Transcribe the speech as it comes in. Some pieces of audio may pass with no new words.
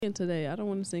Today, I don't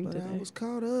want to sing But today. I was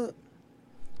caught up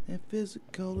in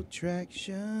physical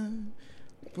attraction.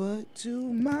 But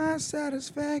to my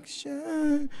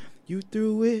satisfaction, you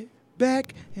threw it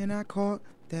back and I caught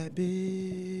that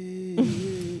bitch.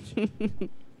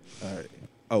 All right.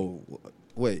 Oh,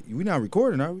 wait. We not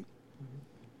recording, are we?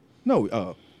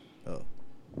 No.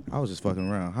 I was just fucking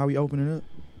around. How we opening up?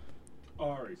 Oh,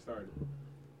 already started.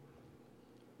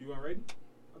 You all ready?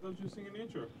 I thought you were singing the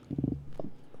intro.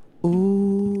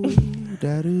 Ooh,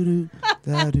 da doo doo,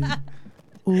 da doo.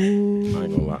 Ooh, I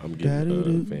ain't gonna lie, I'm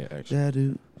getting fan action. da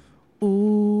doo.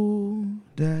 Ooh,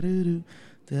 da doo doo,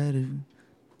 da doo.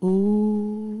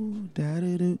 Ooh, da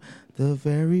doo doo. The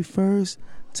very first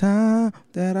time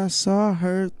that I saw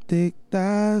her thick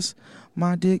thighs,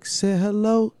 my dick said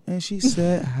hello and she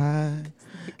said hi.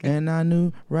 And I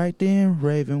knew right then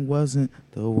Raven wasn't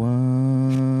the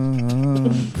one.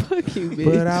 Fuck you, bitch.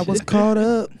 But I was caught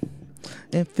up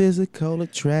in physical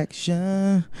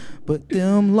attraction. But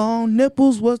them long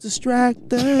nipples was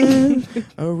distracting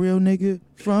a real nigga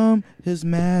from his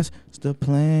master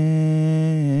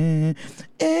plan.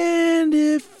 And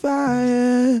if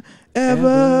I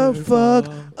ever fuck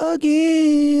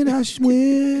again, I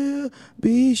will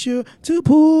be sure to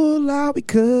pull out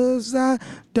because I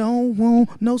don't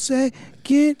want no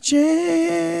second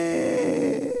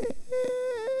chance.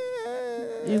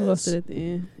 You lost it at the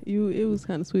end. It was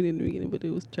kind of sweet in the beginning, but it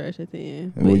was trash at the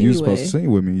end. Well, you supposed to sing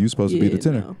with me. You supposed to be the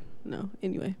tenor. No.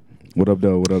 Anyway. What up,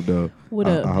 though? What up, though? What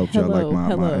up? I hope y'all like my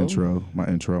Hello. intro. My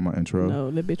intro.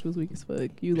 No, that bitch was weak as fuck.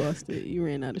 You lost it. You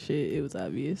ran out of shit. It was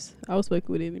obvious. I was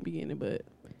fucking with it in the beginning, but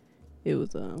it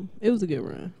was a good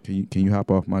run. Can you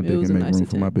hop off my dick was and a make nice room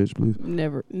for my bitch, please?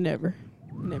 Never.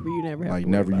 You never have Like to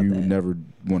never. worry You about that. never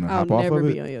want to I'll hop off never of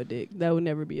be it. on your dick. That would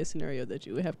never be a scenario that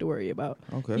you would have to worry about.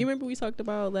 Okay. You remember we talked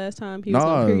about last time he was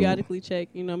going to periodically check,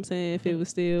 you know what I'm saying, if it was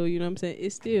still, you know what I'm saying,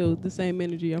 it's still the same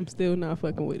energy. I'm still not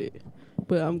fucking with it.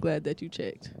 But I'm glad that you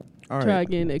checked. All right. Try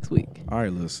again next week. All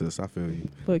right, little sis. I feel you.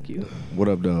 Fuck you. What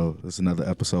up, though? It's another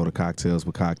episode of Cocktails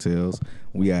with Cocktails.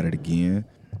 We at it again.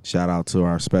 Shout out to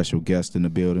our special guest in the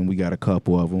building. We got a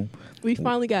couple of them. We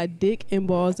finally got dick and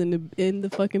balls in the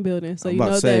fucking building. So I'm you about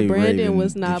know to say, that Brandon Raven,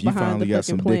 was not if you behind finally the got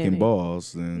fucking some planning. dick and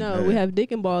balls, then No, hey. we have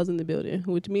dick and balls in the building,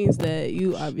 which means that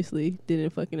you obviously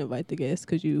didn't fucking invite the guests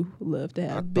because you love to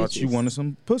have I bitches. thought you wanted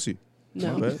some pussy.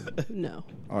 No, My bad. no.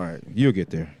 All right, you'll get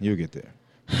there.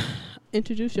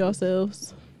 Introduce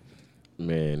yourselves.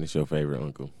 Man, it's your favorite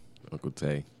uncle, Uncle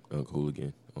Tay, Uncle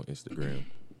Hooligan on Instagram.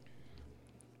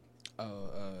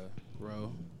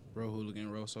 Ro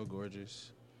Hooligan, Ro So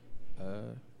Gorgeous.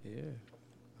 Yeah,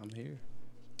 I'm here.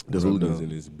 The What's up, hooligans though? in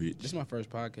this bitch. This is my first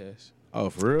podcast. Oh,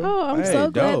 for real? Oh, I'm Hey, so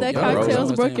glad dope. that Y'all Cocktails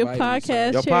Rose broke your invited me, so-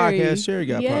 podcast Your cherry. podcast cherry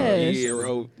got Yes. Yeah,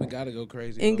 bro. We gotta go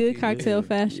crazy. In good low-key. cocktail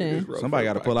fashion. Somebody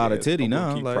got to pull out a titty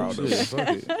now. Like, proud of shit, it. fuck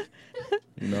it.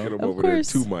 You Get know? him Of over there,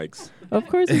 course. 2 mics. Of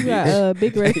course, we got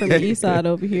Big Ray from the East Side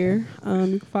over here. You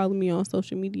can follow me on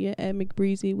social media at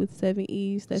McBreezy with 7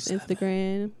 E's. That's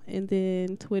Instagram. And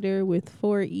then Twitter with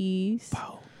 4 E's.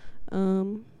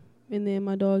 And then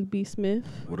my dog B Smith.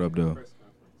 What up, though?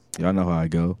 Y'all know how I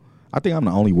go. I think I'm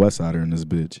the only West Sider in this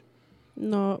bitch.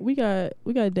 No, we got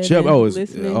Devin Chip,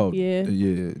 listening.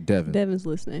 yeah, Devin. Devin's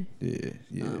listening. Yeah.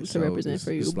 To So represent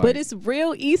for you. it's But like- it's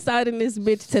real East Side in this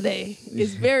bitch today.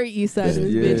 It's very East Side in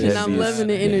this Yeah, bitch, and I'm heaviest- loving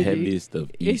the energy. heaviest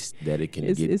of East that it can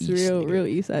It's get. it's East, real nigga.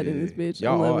 East Side in this bitch.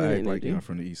 Y'all I'm all loving the act like energy. y'all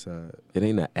from the East Side. It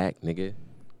ain't an act, nigga.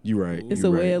 You right. It's you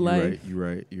a right, way of you life.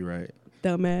 Right. You right.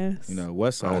 Dumbass. You know,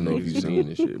 West Side. I don't know if niggas, you've you seen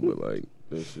this shit, but like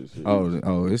that shit.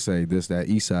 Oh, it say this, that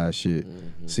East Side shit.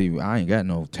 Mhm. See, I ain't got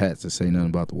no tats to say nothing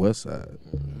about the West Side.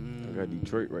 I got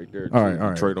Detroit right there. All too.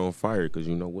 right. Detroit on fire, because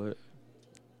you know what?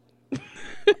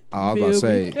 I was about to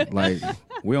say, like,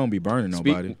 we don't be burning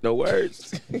nobody. Speak no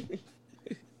words.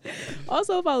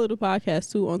 Also follow the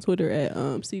podcast too on Twitter at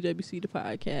CWC the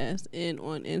podcast and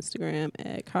on Instagram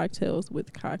at Cocktails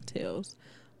with Cocktails.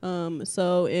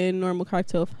 So in normal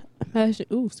cocktail fashion,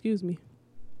 excuse me,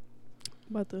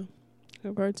 about to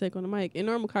have a heart attack on the mic. In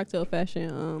normal cocktail fashion,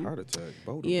 Heart attack.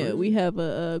 Boulder yeah, Bridge. we have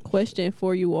a question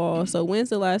for you all. So when's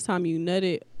the last time you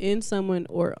nutted in someone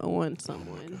or on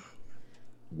someone?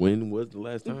 When was the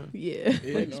last time? Yeah,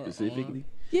 Like specifically?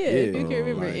 yeah. If you Yeah. can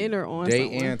remember, Like, in or on Date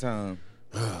someone. and time.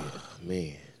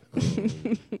 Man.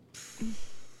 Let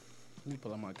me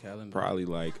pull out my calendar. Probably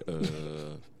like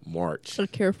March. A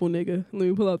careful nigga. Let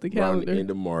me pull out the Around calendar. the end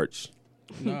of March.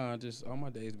 Nah, just all my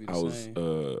days be the I was same.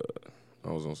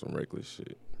 I was on some reckless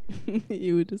shit.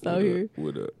 You were just out here.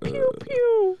 With a Pew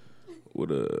pew.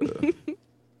 with a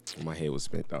my head was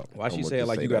spent out. Why she I'ma say it just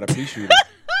like say you that. got a pea shooter?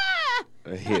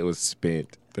 My head was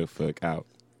spent the fuck out.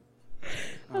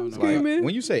 I don't know. Like, Screaming.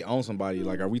 when you say on somebody,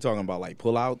 like, are we talking about like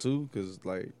pull out too? Because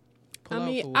like, Pull I out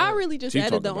mean, for I what? really just She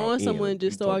added the talking about on someone in.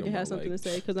 just You so I talking can have about, something like- to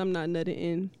say because I'm not nutting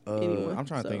in anyone. I'm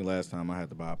trying to so. think. Last time I had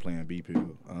to buy a Plan B pill.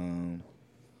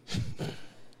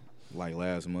 Like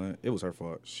last month, it was her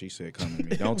fault. She said, "Come to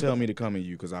me. Don't tell me to come to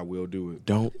you, because I will do it.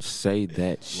 Don't say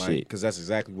that Like, shit. because that's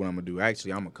exactly what I'm gonna do.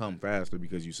 Actually, I'm gonna come faster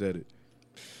because you said it.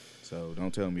 So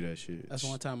don't tell me that shit. That's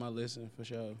one time I listened for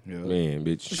sure. Yeah. Man,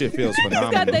 bitch. Shit feels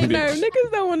Got phenomenal. they bitch. nerve.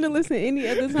 Niggas don't want to listen any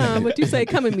other time, but you say,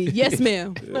 come at me. Yes,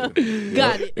 ma'am.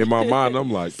 Got it. In my mind,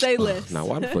 I'm like, Say less. now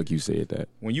why the fuck you said that?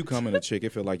 When you come in a chick,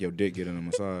 it feel like your dick getting a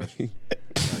massage.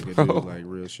 Like it Bro. do, like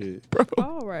real shit.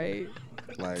 All right.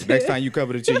 Like next time you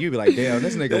cover the chick, you be like, damn,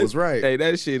 this nigga was right. Hey,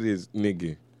 that shit is,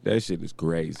 nigga, that shit is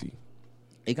crazy.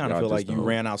 It kind of Y'all feel just like you don't-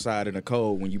 ran outside in the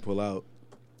cold when you pull out.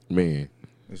 Man,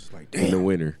 It's just like, in the damn.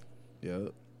 winter. Yeah.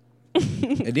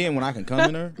 And then when I can come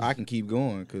in her, I can keep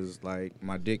going because like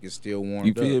my dick is still warmed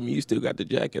You feel up. me? You still got the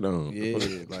jacket on. Yeah,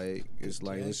 like it's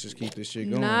like let's just keep this shit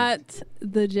going. Not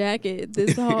the jacket.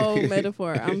 This whole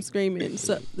metaphor. I'm screaming.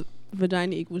 So,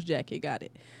 vagina equals jacket. Got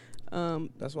it.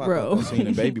 That's why I bro. thought that scene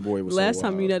in Baby Boy was Last so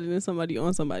time you wild. nutted in somebody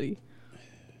on somebody.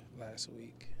 Last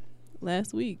week.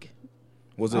 Last week.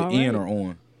 Was it All in right. or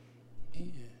on? Yeah.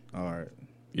 All right,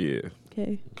 Yeah.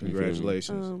 Okay.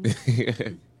 congratulations.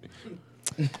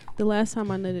 The last time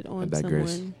I nutted on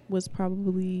digress. someone was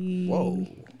probably. Whoa.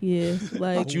 Yeah. I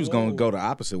Like. thought you was gonna go the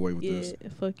opposite way with Yeah, this.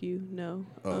 fuck you. No.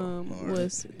 Oh, all right.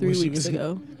 Was 3 When she weeks was-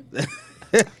 ago.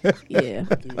 Yeah.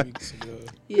 3 weeks ago.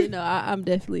 Yeah, no, I'm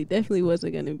definitely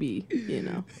wasn't gonna be, you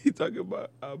know. He talking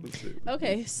about opposite.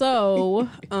 Okay, so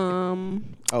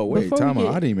Oh wait, Before we time out.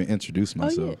 get- I didn't even introduce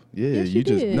myself. Yeah, Yes, you you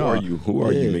just did. no. Who are you? Who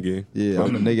are you, nigga? Yeah,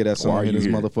 I'm the nigga that's Why on are hit you this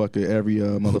here? motherfucker every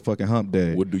motherfucking hump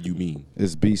day. What do you mean?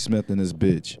 It's B Smith and this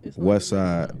bitch. It's not West really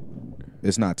Side.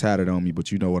 It's not tatted on me,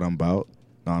 but you know what I'm about.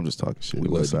 No, I'm just talking shit. We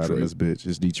love West Side and Detroit. this bitch.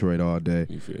 It's Detroit all day.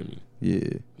 You feel me? Yeah.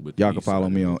 But Y'all the can east follow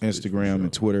side me of on this bitch for Instagram sure.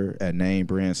 and Twitter at name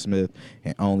Brand Smith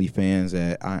and OnlyFans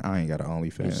at I ain't got an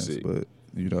OnlyFans, sick. but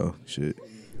you know, shit.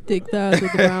 thick thighs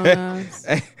with the brown eyes.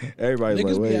 Everybody's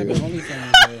Niggas like, be having wait.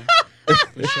 OnlyFans though.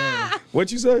 For sure.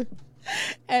 What you say?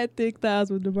 At thick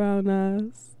thighs with the brown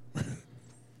eyes.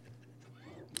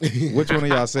 Which one of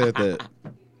y'all said that?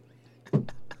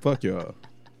 Fuck y'all.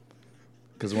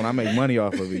 Cause when I make money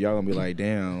off of it, y'all gonna be like,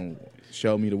 damn,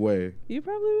 show me the way. You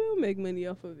probably will make money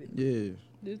off of it. Yeah.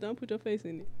 Just don't put your face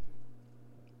in it.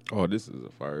 Oh, this is a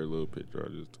fire little picture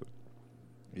I just took.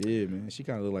 Yeah, man. She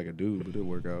kinda look like a dude, but it'll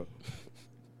work out.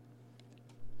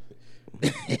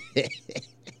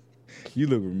 You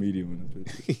look remedial in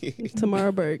the picture.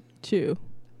 Tamara Burke, chew.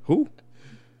 Who?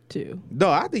 Chew. No,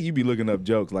 I think you be looking up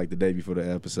jokes like the day before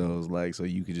the episodes, like so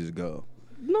you could just go.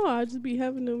 No, I just be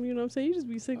having them, you know what I'm saying? You just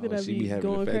be sick that I she be be having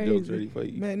going the fat jokes crazy. ready for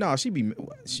you. Man, no, she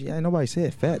ain't nobody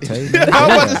said fat, Tay. I was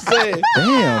about to say. Damn,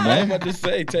 I was man. about to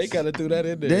say. Tay kind of threw that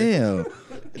in there. Damn.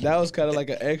 That was kind of like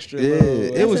an extra. Yeah,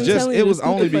 little, it was him just telling it you to was scoot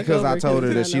only the fuck because I over told her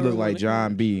 'cause that I she know looked we like wanna John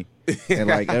come. B. And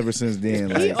like ever since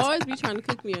then, He like always be trying to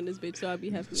cook me on this bitch, so I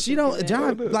be having to she cook don't him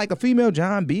John back. like a female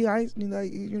John B. I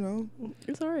like you know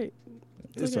It's all right.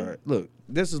 it's okay. alright. Look,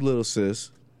 this is little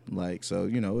sis, like so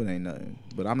you know it ain't nothing.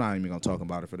 But I'm not even gonna talk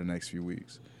about it for the next few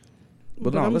weeks.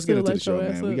 But no, I'ma let's get still into the light show, your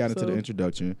ass man. We up, got into the so-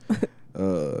 introduction.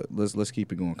 Let's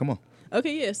keep it going. Come on.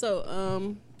 Okay, yeah.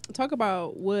 So, talk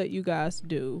about what you guys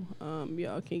do.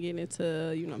 Y'all can get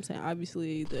into, you know what I'm saying,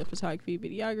 obviously the photography,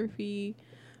 videography.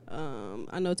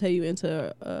 I know Tay you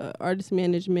into artist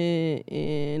management,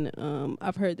 and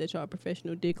I've heard that y'all are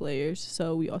professional dick layers,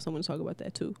 so we also want to talk about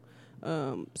that too.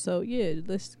 So yeah,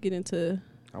 let's get into.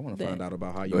 I want to That. find out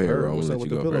about how you Go ahead, heard. Ron. What's We'll up let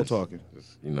with you the go pillow first. talking?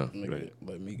 Just, you know.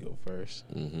 Let me go first.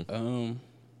 Mm-hmm.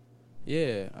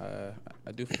 Yeah,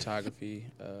 I do photography,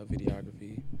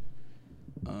 videography.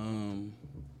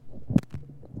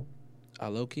 I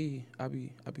low key, I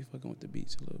be fucking with the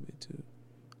beats a little bit too.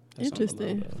 That's on the low,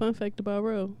 Interesting. though. Fun fact about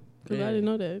Ro, because Yeah. I didn't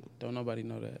know that. Don't nobody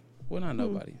know that. Well, not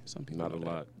nobody. Some people Not know a that,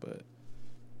 lot. but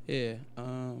yeah,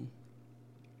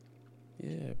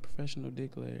 yeah, professional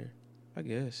dick layer, I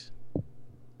guess.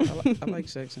 I like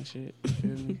sex and shit. You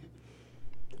feel me?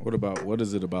 What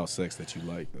is it about sex that you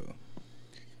like though?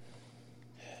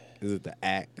 Is it the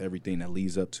act, everything that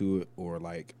leads up to it, or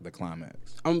like the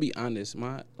climax? I'm gonna be honest,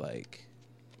 my like,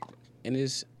 and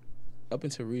it's up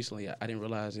until recently, I didn't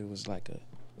realize it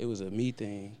was a me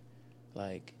thing,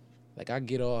 like I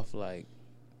get off like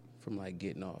from like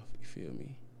getting off. You feel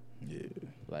me? Yeah.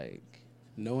 Like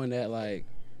knowing that like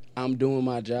I'm doing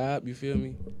my job. You feel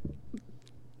me?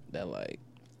 That like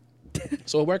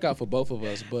So it worked out for both of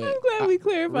us. But I'm glad we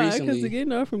clarified because recently- to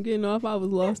getting off, I was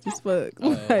lost as fuck.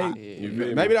 Like,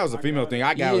 yeah. Maybe that was a female thing.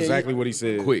 I got Yeah. exactly what he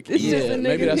said. Quick. it's just Yeah, a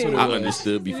maybe nigga that's what thing. it I was.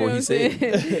 understood You before know he what said I'm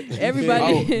it. saying?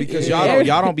 Everybody, Oh, because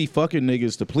y'all don't be fucking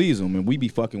niggas to please them, and we be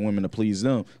fucking women to please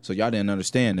them. So y'all didn't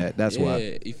understand that. That's yeah,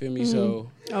 why. you feel me? So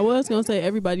I was gonna say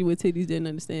everybody with titties didn't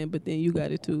understand, but then you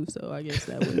got it too, so I guess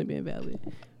that wouldn't have been valid.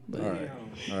 But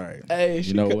All right. hey,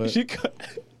 You know what?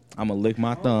 I'm gonna lick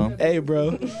my thumb. Hey, bro.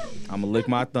 I'm gonna lick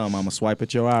my thumb. I'm gonna swipe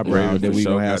at your eyebrow. Raven Then for we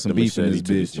sure gonna have got some the beef in this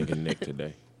machete to bitch. nigga neck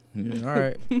today. Yeah, all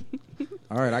right.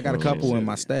 All right. I got a Oh, couple shit. in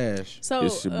my stash. so,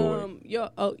 It's your boy.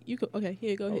 you go. Okay,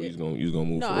 here, go Oh, ahead. you was gonna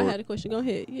move No, I forward. had a question. Go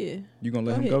ahead. Yeah. You gonna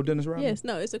let Go him ahead. go, Dennis Rodman? Yes.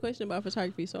 No, it's a question about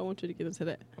photography, so I want you to get into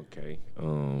that. Okay.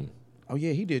 Oh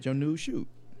yeah, he did your new shoot.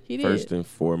 He did. First and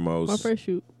foremost, My first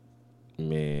shoot.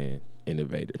 man,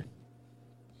 innovator.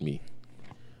 Me.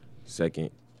 Second,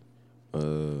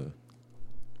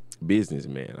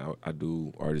 businessman. I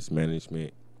do artist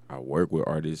management. I work with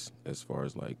artists as far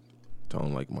as like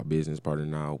Tone, like my business partner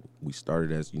now. We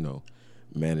started as,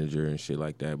 manager and shit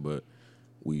like that, but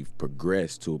we've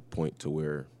progressed to a point to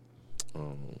where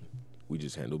we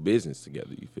just handle business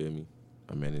together, you feel me?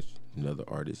 I manage another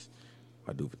artist.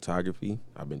 I do photography.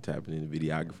 I've been tapping into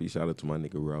videography. Shout out to my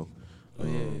nigga Ro.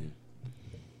 I'm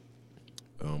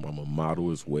a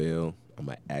model as well. I'm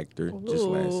an actor. Just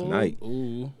last Ooh. night,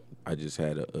 Ooh, I just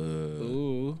had a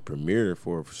ooh, premiere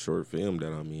for a short film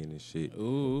that I'm in and shit.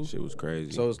 ooh. Shit was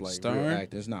crazy. So it's like Stern? real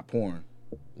acting. It's not porn.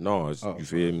 no, it's, Oh, you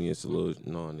feel me? It's a little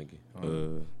nigga.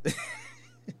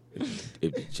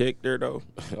 If you check there though,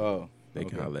 Oh, they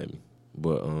can okay. holler at me.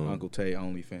 But Uncle Tay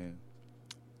only fan.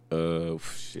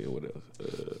 shit, what else?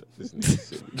 This nigga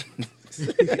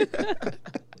silly.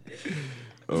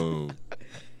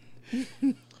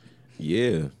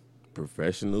 Yeah,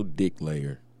 professional dick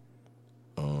layer.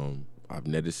 I've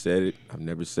never said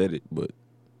it, but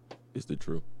it's the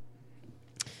truth.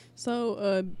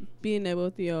 So, being that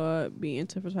both of y'all be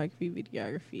into photography,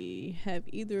 videography, have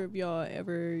either of y'all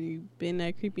ever been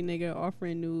that creepy nigga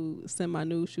offering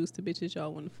semi-nude shoots to bitches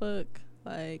y'all want to fuck?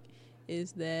 Like,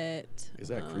 is that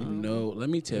creepy? No, let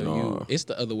me tell No. you, it's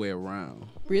the other way around.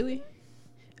 really?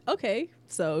 Okay,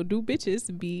 so do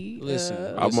bitches be?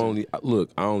 Listen, I Listen.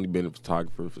 only been a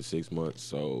photographer for 6 months,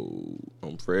 so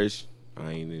I'm fresh.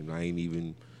 I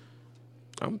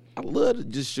love to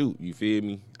just shoot. You feel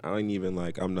me? I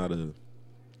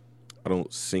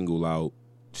don't single out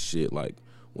shit. Like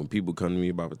when people come to me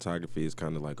about photography, it's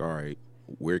kind of like, all right,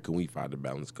 where can we find the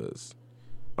balance? Cause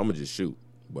I'm gonna just shoot,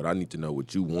 but I need to know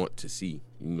what you want to see.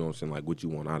 You know what I'm saying? Like what you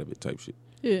want out of it, type shit.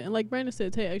 Yeah, and like Brandon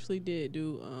said, Tay actually did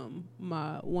do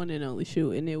my one and only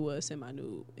shoot, and it was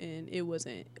semi-nude, and it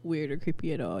wasn't weird or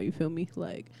creepy at all. You feel me?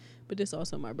 Like, but this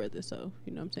also my brother, so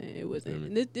you know what I'm saying. It wasn't.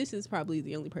 And this is probably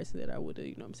the only person that I would have,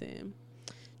 you know what I'm saying,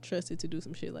 trusted to do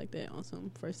some shit like that on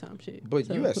some first time shit. But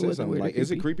So you had it said wasn't something weird or like,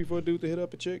 is it creepy for a dude to hit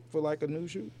up a chick for like a new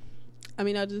shoot? I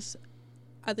mean, I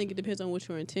think it depends on what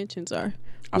your intentions are.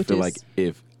 I which feel is- like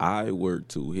if I were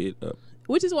to hit up,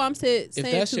 Which is why I'm saying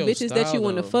that's to your bitches that you style,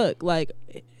 want to though. fuck. Like,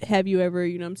 have you ever,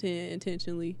 you know what I'm saying,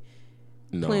 intentionally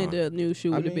no, planned a new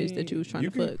shoot with a bitch that you was trying you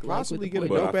to fuck? could like, possibly with get the a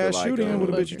point But I dope feel ass like, shoot in with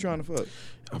a fuck. bitch you trying to fuck.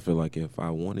 I feel like if I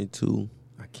wanted to,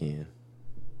 I can.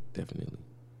 Definitely.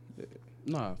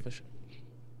 Nah, for sure.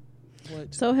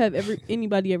 What? So have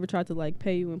anybody ever tried to like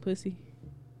pay you in pussy?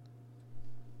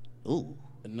 Ooh.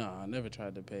 Nah, I never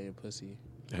tried to pay a pussy.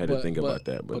 I had to think about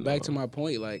that, but back no. to my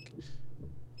point, like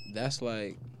that's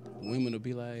like women will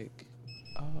be like,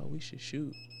 "Oh, we should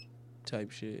shoot,"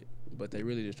 type shit, but they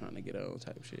really just trying to get on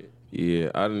type shit. Yeah,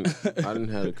 I didn't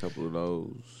have a couple of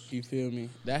those. You feel me?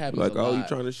 That happens Like, a lot. oh, you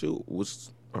trying to shoot?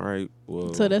 What's all right?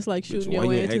 Well, So that's like bitch, shooting why your you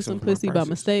way ain't into asking some for my pussy by prices?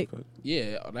 mistake.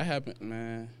 Yeah, that happened,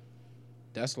 man.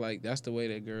 That's the way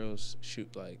that girls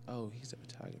shoot. Like, oh, he's a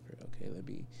photographer. Okay, let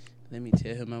me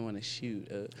tell him I want to shoot.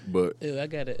 But I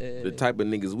gotta. the type of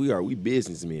niggas we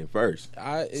businessmen first. So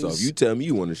if it's- you tell me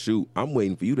you want to shoot, I'm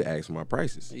waiting for you to ask for my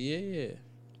prices. yeah.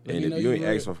 And if you ain't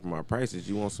asking for my prices,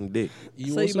 you want some dick. you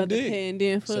So want you some about to dick. pay and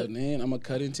then So fuck? then I'm gonna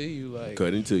cut into you like.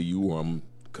 Cut into you, or I'm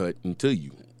cut into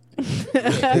you.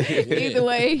 Either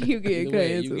way, you get Either cut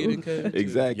way, into. you getting cut into.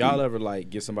 Exactly. Y'all ever like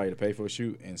get somebody to pay for a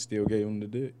shoot and still gave them the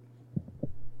dick?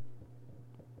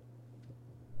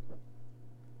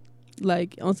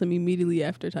 Like on some immediately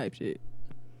after type shit.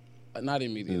 Not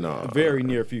immediately. No, Very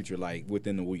near future, like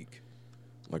within the week.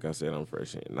 Like I said, I'm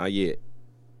fresh in. Not yet.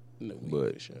 No,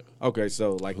 But- for sure. Okay,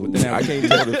 so like Ooh, within I that can't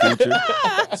tell the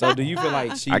future. So do you feel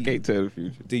like she? I can't tell the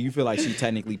future. Do you feel like she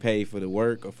technically paid for the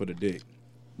work or for the dick?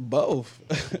 Both,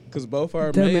 because both are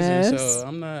amazing. Dumbass. So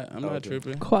I'm not Okay.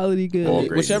 tripping. Quality good. All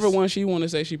great. Whichever one she want to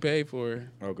say she paid for.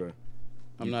 Okay.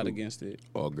 I'm not against it.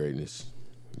 All greatness.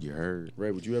 You heard.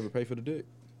 Ray, would you ever pay for the dick?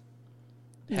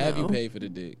 Have you No. paid for the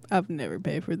dick? I've never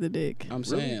paid for the dick. I'm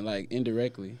saying like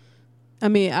indirectly. I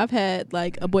mean, I've had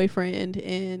like a boyfriend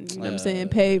and you know what I'm saying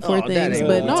paid for Oh, that things, ain't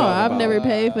but what no, we talking I've about. never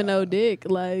paid for no dick.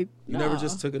 Like, You never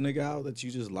just took a nigga out that you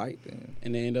just liked? Then?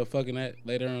 And they end up fucking that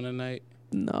later on the night.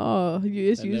 no.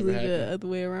 It's That never usually the happened. other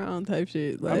way around type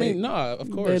shit. Like, I mean, no, of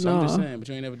course. but I'm just no. saying, but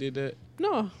you ain't never did that.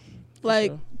 no.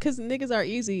 Like, sure. cause niggas are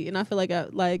easy, and I feel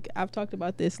like I've talked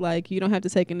about this. Like, you don't have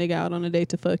to take a nigga out on a date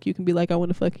to fuck. You can be like, I want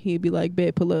to fuck. He'd be like,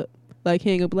 bet, pull up. Like,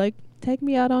 he ain't gonna be like, take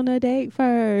me out on a date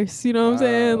first. You know what I'm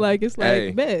saying? Like, it's like,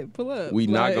 Hey, bet, pull up. We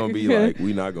not Like, gonna be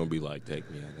like, take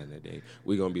me out on that day.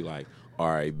 We gonna be like, all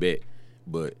right, bet.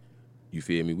 But you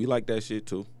feel me? We like that shit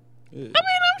too. I mean,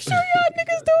 I'm sure y'all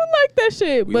niggas do like that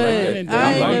shit, We but like that.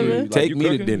 I I'm like ain't you. never. Take you me to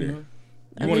cooking, dinner. you know?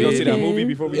 I You want to go see that mean, movie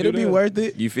before we It'll do be that? worth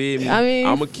it. You feel me? I mean,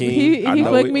 I'm a king. I He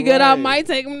know fuck it. me good. I Right. might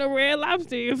take him to Red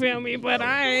Lobster. You feel me? But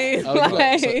I ain't Oh, you got-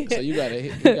 like. so you gotta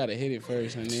hit it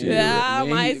first, and then Yeah, I then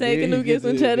might he- take him then to he get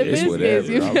some to- cheddar It's biscuits.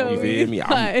 whatever. You I'm- feel you feel me?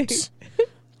 Like,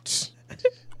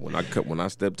 When I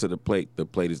step to the plate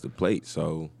is the plate.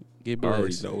 So Get I already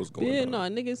blessed. know what's going yeah, on. no,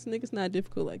 niggas not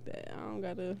difficult like that. I don't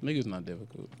gotta Niggas not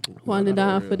difficult. wind it Not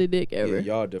down real. for the dick ever.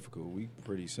 Yeah, y'all difficult. We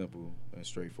pretty simple and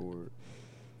straightforward.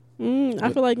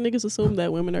 I feel like niggas assume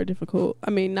that women are difficult. I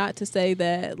mean, not to say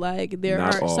that like there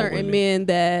Not aren't all certain women. men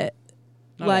that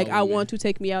Not like all I women. want to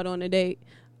take me out on a date.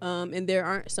 And there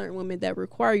aren't certain women that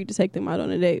require you to take them out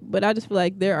on a date. But I just feel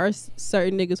like there are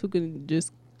certain niggas who can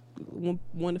just want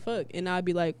to fuck, and I'd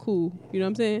be like, cool. You know what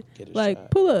I'm saying? Get a Like,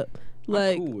 shot. pull up.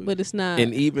 Like, cool with but it's not.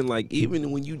 And even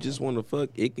when you just want to fuck,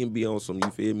 it can be on some.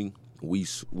 You feel me?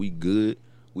 We good.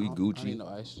 We I need Gucci. no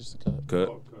ice, just a cup. Cut.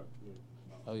 Oh, cut, yeah.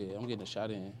 Oh yeah, I'm getting a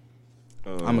shot in.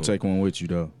 I'm gonna take one with you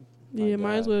though. yeah, My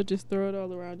might as God. well just throw it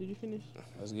all around. Did you finish?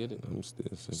 Let's get it. I'm still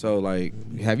saying. So like,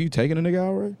 have you taken a nigga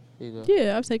out, Ray? Here you go.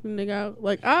 Yeah, I've taken a nigga out.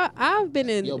 Like I've been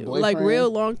in Your like boyfriend?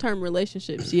 real long term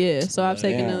relationships. Yeah, so I've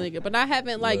taken a Damn. nigga, but I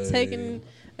haven't like taken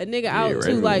a nigga Yeah, out to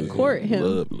Raven like was court him.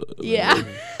 love. Yeah.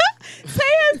 Tay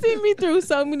has seen me through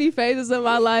so many phases of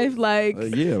my life, like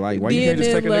Yeah, like why you being can't just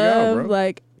in take a nigga out, love, bro?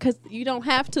 like, cause you don't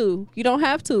have to. You don't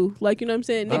have to. Like, you know what I'm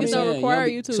saying? I'm Niggas saying, don't require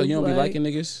be- you to. So you don't be like, liking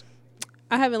niggas?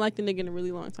 I haven't liked a nigga in a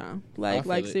really long time. Like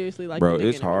feel it. seriously, like Bro, a nigga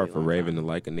it's in a hard really for long Raven time. to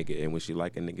like a nigga, and when she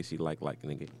like a nigga, she like a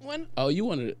nigga. When, Oh, you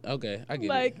wanted okay? I get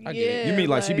like, it. I get yeah. it. You mean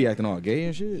like she be like- acting all gay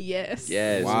and shit? Yes.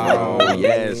 Yes, Wow. bro.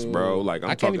 Yes, bro. Like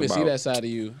I'm I can't talking even about see that side of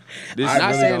you. This I Not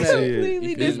really saying don't that. see it.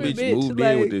 Completely This different bitch moved in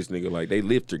with like, this nigga. Like they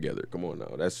live together. Come on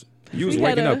now. That's You was We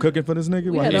had waking a- up cooking for this nigga?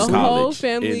 We while had he a was in in whole college.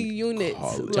 family In unit,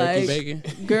 college. Turkey like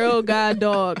bacon. girl, guy,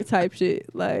 dog type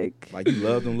shit. Like Like you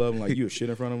loved him, like you was shit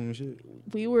in front of him and shit.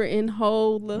 we were in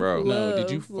whole Bro. love. No,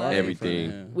 did you like, fart Everything. in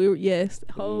front of him? We were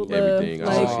whole love. Everything.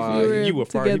 Like Oh, we were you were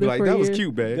far. You be together like, for that was years.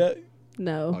 cute, babe.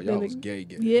 No, Oh, y'all then was it- gay.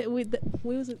 Yeah, we was Bro,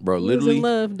 we was literally, in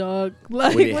love, dog.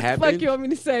 Like when it what the happened- fuck you want me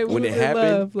to say? We when was it in happened,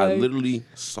 love, I like, literally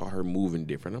saw her moving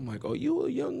different. I'm like, oh, you a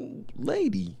young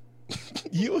lady.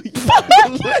 you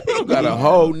got a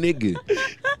whole nigga.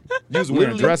 You was wearing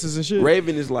Literally, dresses and shit.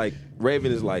 Raven is like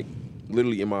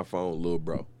literally in my phone, little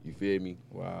bro. You feel me?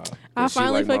 Wow. I And she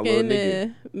finally like my fucking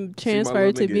little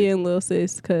transferred to little nigga. being Lil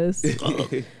Sis because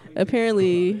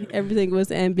apparently everything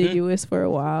was ambiguous for a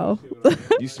while.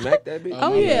 You smacked that bitch?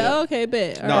 Oh my yeah, bad. okay,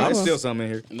 bet. All No, right, there's come still on. something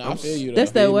in here. No, I feel you. Though.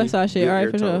 That's that West Side shit. Good All right,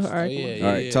 ear for sure. All toast. right, Oh, cool. yeah, yeah.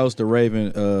 All right, toast to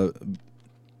Raven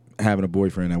having a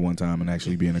boyfriend at one time and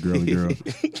actually being a girly girl.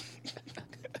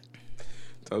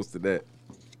 Toast to that.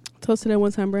 Toast to that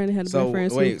one time Brandon had a So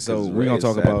boyfriend. wait, too. so Cause we're gonna Ray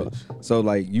talk is about. savage. So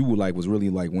like you was really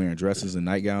like wearing dresses and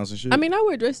nightgowns and shit. I mean, I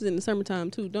wear dresses in the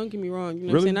summertime too. Don't get me wrong. You know what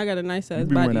I'm Really? saying? I got a nice you size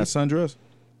be wearing body. that sundress.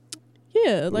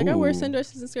 Yeah, like I wear Ooh.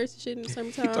 sundresses and skirts and shit in the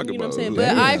summertime. talking You know what I'm about saying?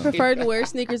 legs. But I Yeah. prefer to wear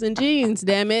sneakers and jeans.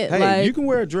 Damn it! Hey, like you can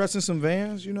wear a dress and some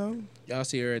Vans, you know. Y'all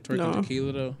see her at twerking No.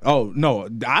 tequila though. Oh no,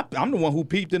 I'm the one who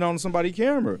peeped it on somebody's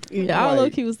camera. yeah, I like- low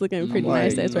key was looking pretty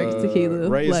nice at Turkey Tequila.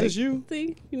 Ray, is like, this you?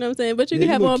 see, you know what I'm saying? But you Yeah, can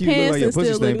have look on cute. You look pants like your and pussy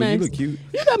still look stank, but nice. you look cute.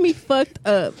 You got me fucked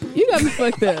up. You got me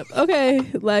fucked up. Okay,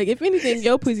 like if anything,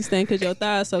 your pussy stank because your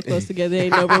thighs so close together.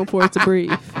 Ain't no room for it to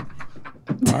breathe.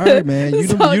 All right, man. You,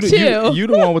 So chill. you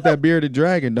the one with that bearded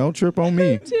dragon. Don't trip on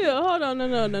me. Chill. Hold on.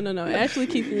 No. Actually,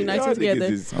 keeping you nice Y'all and together.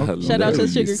 niggas is Shout out to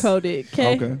hilarious. Sugar Coated.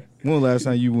 Okay. Okay. When was the last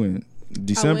time you went? I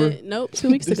December? went, nope. 2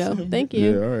 weeks ago. Thank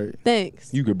you. Yeah, all right.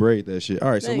 Thanks. You could braid that shit.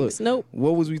 All right, so look. Thanks. Nope.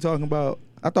 What was we talking about?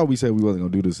 I thought we said we wasn't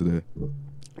gonna do this today.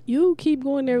 You keep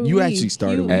going there with You me. actually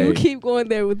started You, with you me. keep going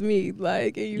there with me.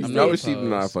 Like, and you You said- know she do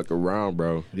not fuck around,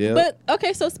 bro. Yeah. But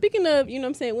okay, so speaking of, you know what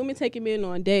I'm saying, women taking men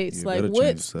on dates, Yeah, like better change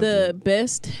what's the the subject.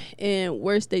 best and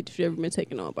worst date that you ever been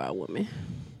taken on by a woman?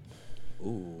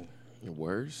 Ooh,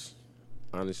 worse.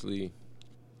 Honestly,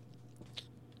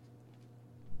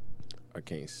 I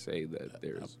can't say that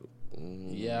there's.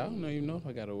 Yeah, I don't even know if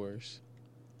I got a worse.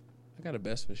 I got a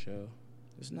best for sure.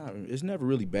 It's never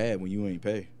really bad when you ain't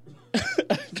pay.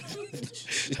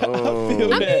 I mean,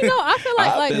 no, I feel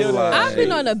like I've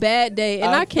been on a bad day,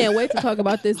 and I can't wait to talk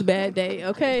about this bad day.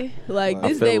 Okay, like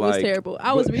this feel day was like- terrible.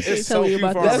 I was recently it's so telling you few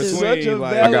about far this. between, too. such a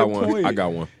like- valid I got one. point. I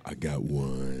got one. I got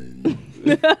one.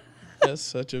 That's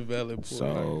such a valid point.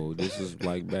 So this is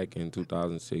like back in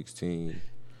 2016.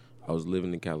 I was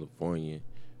living in California,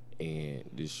 and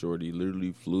this shorty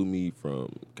literally flew me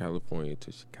from California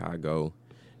to Chicago,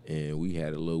 and we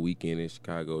had a little weekend in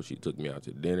Chicago. She took me out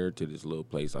to dinner to this little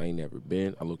place I ain't never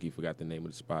been. I low-key forgot the name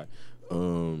of the spot.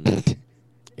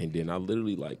 And then I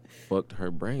literally like fucked her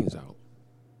brains out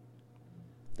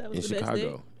That in was the best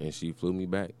Chicago, day. and she flew me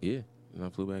back. Yeah, and I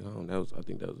flew back home. I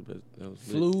think that was the best. That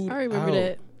was lit. Flew I remember out.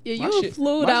 that. Yeah, My you a shit-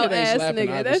 flued my out shit ain't ass slapping,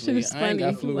 nigga. That shit is obviously. I ain't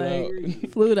funny. got flued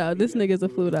Like, flued out. This nigga's a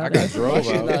flued out. I got ass. drove My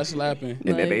shit out. not slapping. And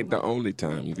that Like- ain't the only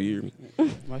time. You hear me?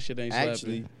 My shit ain't slapping.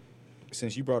 Actually,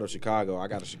 since you brought up Chicago, I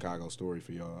got a Chicago story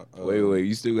for y'all. Wait.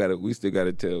 We still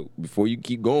gotta tell before you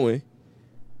keep going.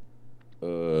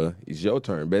 It's your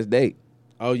turn. Best date.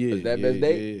 Oh yeah, Is that yeah, best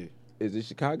date? yeah. Is it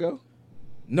Chicago?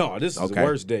 No, this is Okay. the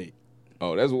worst date.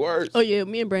 Oh, that's worse. Oh yeah,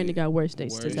 me and Brandy got worse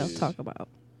dates to Worse. talk about.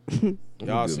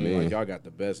 Y'all Good seem man. like y'all got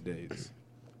the best dates.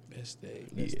 Best day.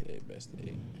 Yeah. Best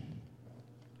day.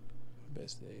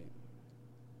 Best day.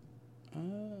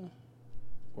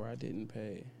 Where I didn't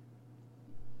pay.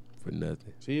 For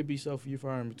nothing. See, it'd be so few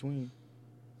far in between.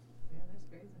 Yeah, that's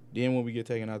crazy. Then when we get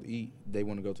taken out to eat, they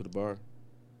want to go to the bar.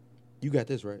 You got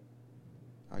this right?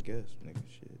 I guess, nigga.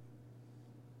 Shit.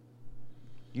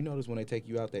 You notice when they take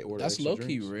you out, they order That's extra low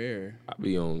key drinks? rare. I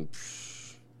be on.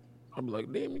 I be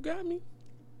like, damn, you got me.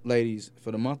 Ladies,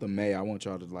 for the month of May, I want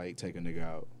y'all to like take a nigga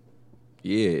out.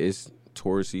 Yeah, it's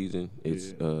tour season.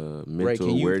 It's Ray, mental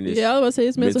can you- awareness. Yeah, I was about to say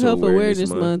it's mental health awareness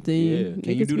month. And Yeah.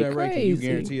 Can you niggas do be that, Ray? Can you crazy.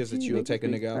 guarantee us that you'll Niggas take a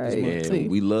be nigga out this month? crazy. And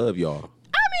we love y'all.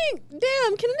 I mean,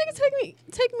 damn, can a nigga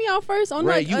take me out first on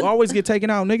Ray, like you always get taken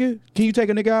out, nigga. Can you take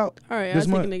a nigga out? all right, I'll this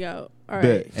take month? a nigga out. All right.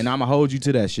 Bet. And I'ma hold you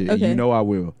to that shit. Okay. You know I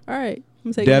will. All right.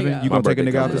 I'm taking Devin, a nigga you out. gonna take a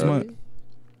birthday nigga out coming this up. month?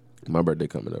 My birthday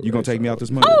coming up. You gonna right? take me So- out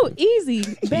this month? Oh,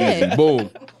 easy. Bet. Boom.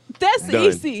 That's Done.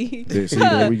 easy. Yeah, see,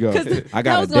 there we go. 'Cause I that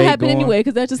got a was gonna date happen going. anyway,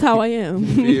 because that's just how I am.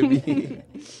 Feel me?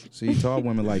 See, tall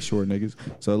women like short niggas.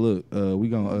 So look, we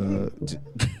gonna.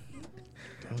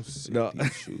 I'm sick No. of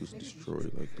these shoes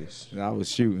destroyed like this. I was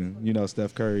shooting. You know,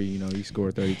 Steph Curry. You know, he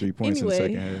scored 33 points in the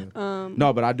Anyway, second half. um,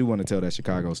 No, but I do want to tell that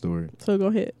Chicago story. So go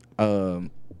ahead.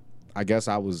 I guess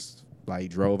I was like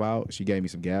drove out. She gave me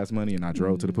some gas money, and I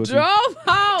drove to the pussy. Drove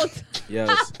out.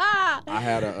 Yes. I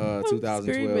had a I'm 2012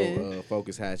 screaming.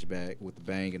 Focus hatchback with the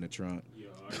bang in the trunk. Yo,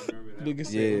 I remember that. Nigga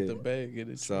said Yeah. with the bag in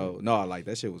it. So no, like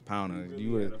that shit was pounding.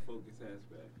 You would, had a Focus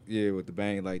hatchback. yeah, with the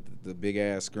bang, like the big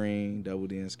ass screen, double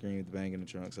D screen with the bang in the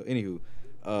trunk. So anywho,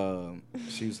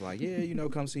 she was like, yeah, you know,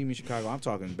 come see me in Chicago. I'm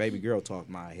talking baby girl talk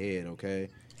my head, okay?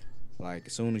 Like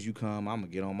as soon as you come, I'm gonna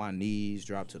get on my knees,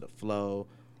 drop to the floor.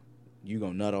 You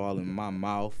gonna nut all in my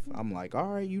mouth. I'm like, all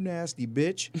right, you nasty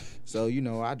bitch. So, you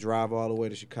know, I drive all the way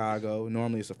to Chicago.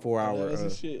 Normally it's a 4-hour.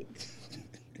 shit.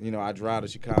 You know, I drive to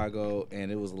Chicago,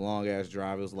 and it was a long-ass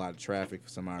drive. It was a lot of traffic for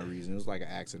some odd reason. It was like an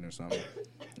accident or something.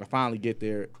 I finally get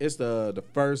there. It's the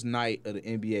first night of the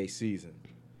NBA season.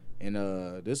 And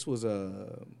this was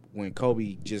when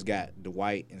Kobe just got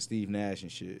Dwight and Steve Nash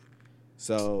and shit.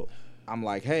 So I'm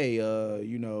like, hey,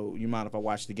 you know, you mind if I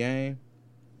watch the game?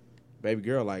 Baby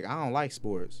girl, like, I don't like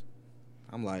sports.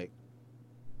 I'm like,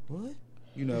 what?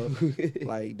 You know,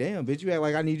 like, damn, bitch, you act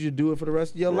like I need you to do it for the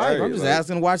rest of your life. Right, I'm just like-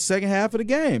 asking to watch the second half of the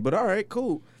game. But all right,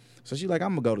 cool. So she's like,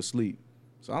 I'm going to go to sleep.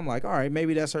 So I'm like, all right,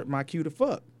 maybe that's my cue to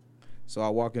fuck. So I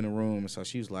walk in the room, and so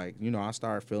she's like, you know, I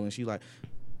start feeling. She's like,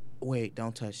 wait,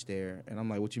 don't touch there. And I'm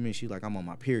like, what you mean? She's like, I'm on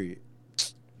my period.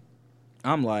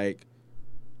 I'm like,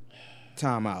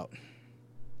 time out.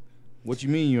 What you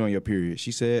mean you on your period?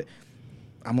 She said,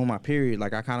 I'm on my period.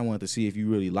 Like, I kind of wanted to see if you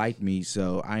really liked me,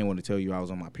 so I ain't want to tell you I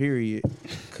was on my period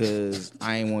because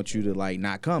I ain't want you to, like,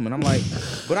 not come. And I'm like,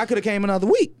 but I could have came another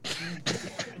week.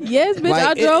 Yes, bitch. Like,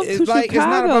 I drove it's to like, Chicago. it's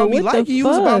not about me What liking the you.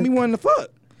 It's about fuck? me wanting to fuck.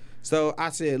 So I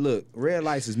said, look, red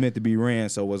lights is meant to be ran,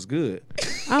 so what's good?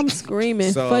 I'm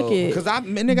screaming. So, Fuck it. because I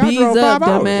drove Bees 5 up,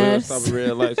 hours. dumbass. We'll stop at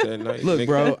red lights at night. Look, nigga.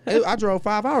 bro, I drove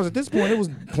 5 hours. At this point, it was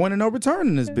point of no return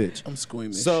in this bitch. I'm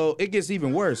screaming. So it gets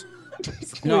even worse.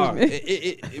 No,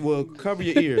 it will cover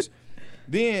your ears.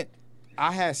 Then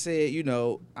I had said, you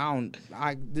know,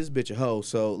 this bitch a hoe,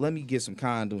 so let me get some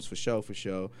condoms for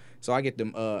show. So I get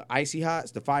them icy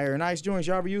hots, the fire and ice joints.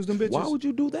 Y'all ever use them bitches? Why would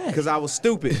you do that? Because I was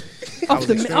stupid. was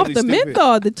extremely stupid.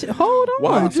 menthol. Hold on.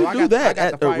 Why would you I do got that the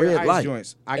at the fire red ice light?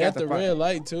 joints. I got At the red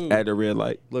light too. At the red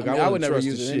light. Look, I would never trust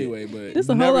use the it shit. anyway, but There's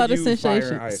a Never whole lot of use fire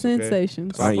and ice, okay?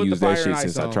 sensations. So I I ain't put the used that fire shit and ice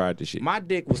since I on. tried the shit. My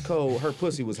dick was cold. Her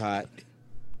pussy was hot.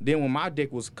 Then when my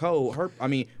dick was cold,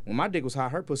 when my dick was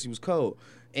hot, her pussy was cold.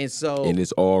 And so And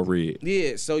it's all red.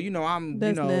 yeah, so I'm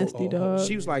That's nasty, dog.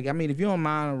 She was like, I mean, if you don't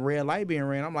mind a red light being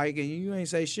red, I'm like, you ain't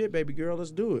say shit, baby girl,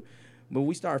 let's do it. But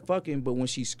we started fucking. But when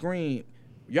she screamed,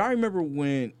 y'all remember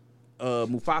when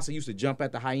Mufasa used to jump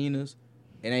at the hyenas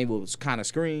and they was kind of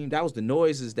scream? That was the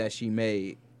noises that she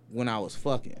made when I was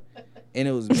fucking, and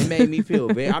it made me feel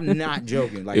bad. I'm not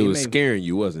joking. Like It was made, scaring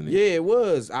you, wasn't it? Yeah, it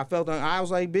was. I felt. I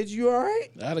was like, bitch, you all right?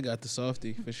 I'd have got the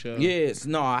softie for sure. Yes.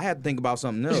 No, I had to think about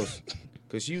something else.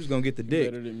 Cause she was gonna get the dick,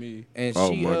 Better than me. and Oh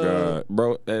she. my god,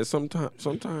 bro!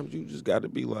 Sometimes you just got to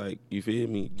be like, you feel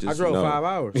me? Just I drove know. 5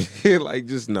 hours. Like,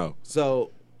 just know.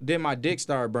 So then my dick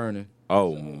started burning.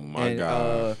 Oh my and,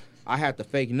 god! I had to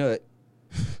fake nut.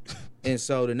 And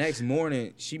so the next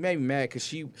morning, she made me mad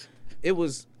because it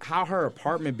was how her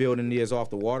apartment building is off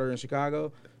the water in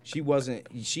Chicago.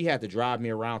 She had to drive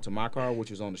me around to my car, which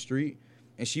was on the street,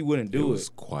 and she wouldn't do it was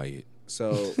it. quiet.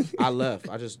 So I left.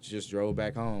 I just drove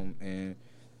back home, and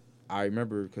I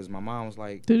remember because my mom was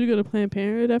like, Did you go to Planned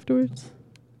Parenthood afterwards?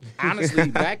 honestly,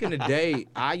 back in the day,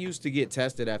 I used to get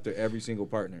tested after every single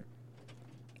partner.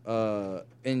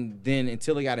 And then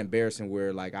until it got embarrassing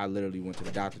where like I literally went to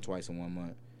the doctor twice in 1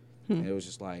 month. And it was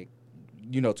just like,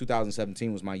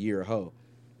 2017 was my year of hoe.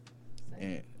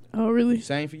 And Oh, really?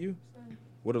 same for you?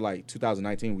 What are like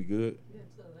 2019, we good? Yeah,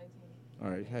 2019. All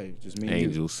right, hey, just me and you.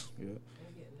 Angels. Yeah.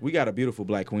 We got a beautiful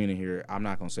black queen in here. I'm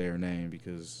not going to say her name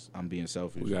because I'm being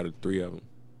selfish. We got 3 of them.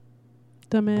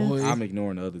 Dumbass. Boy. I'm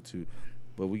ignoring the other 2.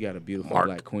 But we got a beautiful Mark.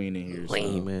 black queen in here.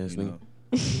 Lame so, ass nigga.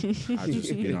 I just,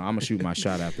 I'm going to shoot my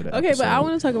shot after that. Okay, but I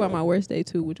want to talk about my worst day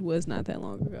too, which was not that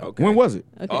long ago. Okay. When was it?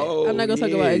 Okay, Oh, I'm not gonna talk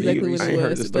yeah, about exactly you- when I it ain't heard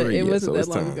was, the but story it yet, wasn't so that it's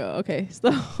long time. ago. Okay, so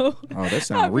Oh, that I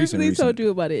sounds recent. recently told you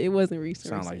about it. It wasn't recent.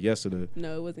 Sound like recent. yesterday.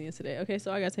 No, it wasn't yesterday. Okay,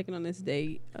 so I got taken on this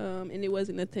date, and it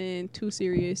wasn't nothing too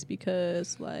serious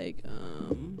because like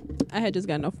I had just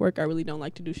gotten off work. I really don't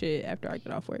like to do shit after I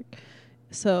get off work,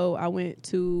 so I went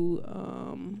to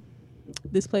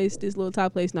this little Thai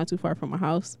place not too far from my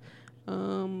house.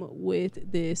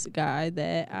 With this guy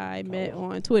that I met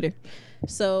on Twitter.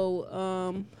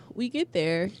 So we get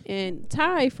there, and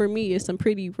Thai for me is some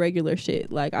pretty regular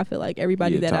shit. Like I feel like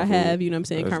everybody Yeah, that I Thai food. have, you know what I'm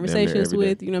saying, That's damn near conversations every day.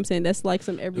 with, you know what I'm saying, that's like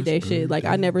some everyday shit. Like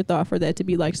I never thought for that to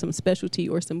be like some specialty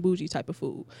or some bougie type of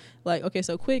food. Like okay,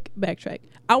 so quick backtrack.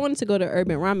 I wanted to go to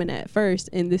Urban Ramen at first,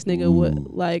 and this nigga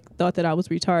would like thought that I was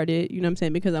retarded, you know what I'm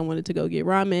saying, because I wanted to go get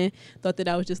ramen. Thought that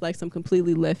I was just like some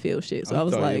completely left field shit. So I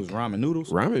was thought like, it was ramen noodles.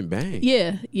 Ramen bang.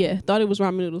 yeah. Thought it was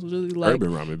ramen noodles. Was really like,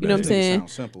 Urban ramen bang. you know what I'm saying?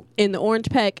 Sounds simple. In the orange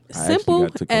pack, I actually simple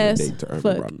got took on a as date to Urban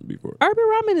fuck. Ramen before. Urban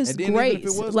ramen is And then even great. if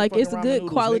it was Like it's a fucking ramen good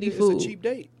noodles, quality nigga, food. It's a cheap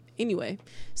date. Anyway,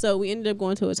 so we ended up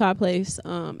going to a Thai place.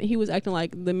 And he was acting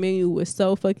like the menu was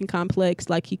so fucking complex,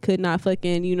 like he could not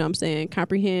fucking, you know what I'm saying,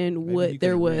 comprehend Maybe he what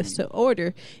there couldn't was read. to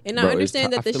order. And Bro, I it's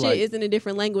understand Thai- that the I shit feel like- is in a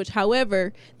different language.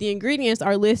 However, the ingredients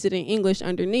are listed in English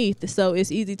underneath, so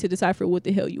it's easy to decipher what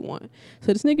the hell you want.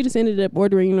 So this nigga just ended up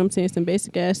ordering, you know what I'm saying, some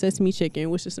basic ass sesame chicken,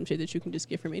 which is some shit that you can just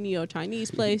get from any old Chinese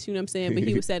place, you know what I'm saying? But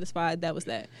he was satisfied. That was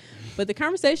that. But the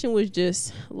conversation was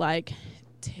just like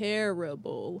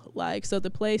terrible. Like, so the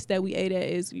place that we ate at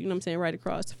is, you know what I'm saying, right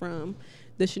across from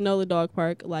the Shinola Dog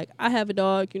Park. Like, I have a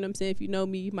dog, you know what I'm saying? If you know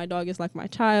me, my dog is like my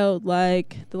child,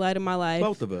 like the light of my life.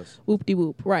 Both of us.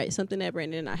 Whoop-de-whoop. Right. Something that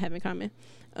Brandon and I have in common.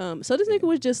 So this nigga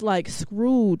was just like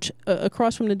Scrooge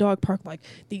across from the dog park, like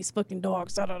these fucking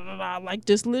dogs, da, da, da, da, like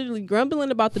just literally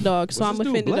grumbling about the dogs. So Was I'm this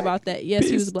dude offended black? about that. Yes,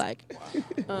 he was Pissed. black.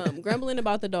 Grumbling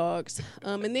about the dogs.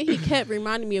 And then he kept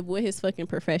reminding me of what his fucking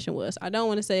profession was. I don't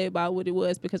want to say about what it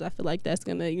was because I feel like that's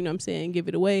gonna, you know what I'm saying, give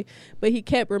it away. But he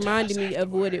kept reminding me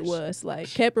of what it was. Like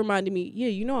kept reminding me, yeah,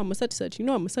 you know I'm a such and such, you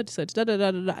know I'm a such and such, da da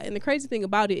da da da. And the crazy thing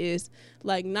about it is,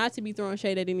 like, not to be throwing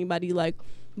shade at anybody, like,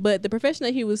 but the profession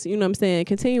that he was, you know what I'm saying,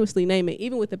 continuously naming,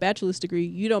 even with a bachelor's degree,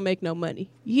 you don't make no money.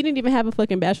 He didn't even have a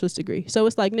fucking bachelor's degree. So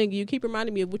it's like, nigga, you keep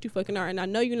reminding me of what you fucking are, and I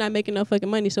know you're not making no fucking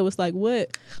money. So it's like, what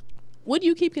do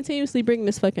you keep continuously bringing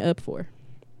this fucking up for?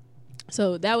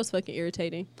 So that was fucking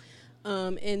irritating.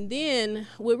 And then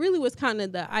what really was kind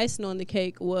of the icing on the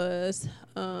cake was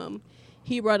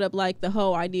he brought up like the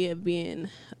whole idea of being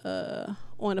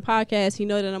on a podcast. He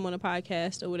know that I'm on a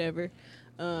podcast or whatever.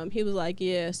 He was like,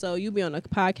 yeah, so you be on a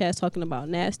podcast talking about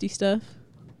nasty stuff.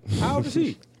 How old is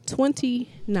he?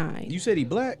 29. You said he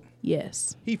black?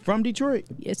 Yes. He from Detroit?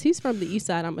 Yes, he's from the east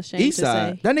side, I'm ashamed East to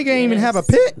side? say. That nigga ain't even have a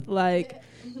Yes. pit? Like,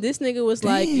 This nigga was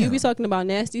like, you be Damn. talking about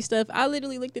nasty stuff. I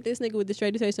literally looked at this nigga with the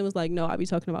straightest face and was like, no, I be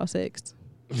talking about sex.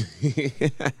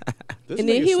 And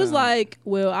then he was like,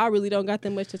 well, I really don't got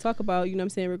that much to talk about, you know what I'm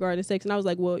saying, regarding sex. And I was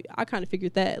like, well, I kind of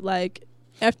figured that, like,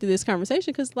 after this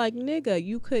conversation, because, like, nigga,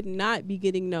 you could not be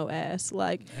getting no ass.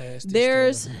 Like, Nasty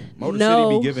there's stuff. Motor no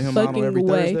City be giving him out on fucking every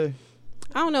way. Thursday.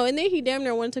 I don't know. And then he damn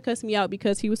near wanted to cuss me out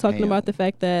because he was talking Damn. about the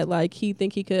fact that, like, he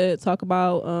think he could talk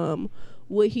about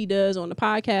what he does on the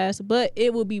podcast, but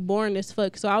it would be boring as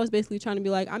fuck. So I was basically trying to be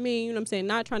like, I mean, you know what I'm saying,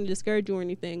 not trying to discourage you or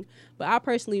anything, but I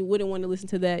personally wouldn't want to listen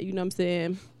to that, you know what I'm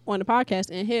saying, on the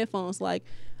podcast in headphones. Like,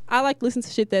 I like to listen to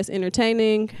shit that's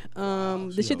entertaining.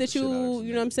 The she shit on the that shit out of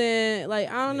you know what I'm saying, like,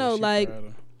 I don't Yeah, know, she like, proud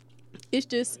of- it's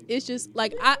just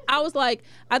like I was like,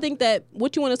 I think that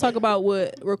what you want to talk about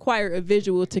would require a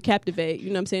visual to captivate, you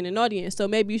know what I'm saying, an audience. So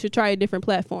maybe you should try a different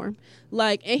platform.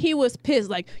 Like, and he was pissed,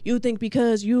 like, you think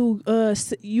because you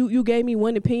you gave me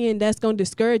one opinion that's gonna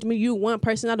discourage me, you one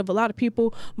person out of a lot of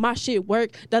people, my shit work,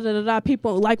 da da da da,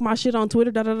 people like my shit on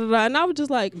Twitter, da da da da. And I was just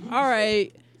like, all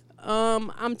right,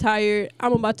 I'm tired,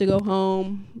 I'm about to go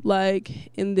home,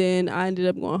 like, and then I ended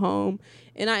up going home.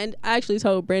 And I actually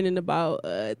told Brandon about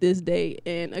this date,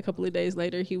 and a couple of days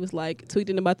later, he was like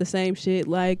tweeting about the same shit,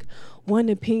 like, one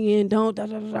opinion, don't da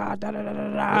da da da da da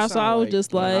da da. So I was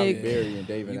just like, Barry and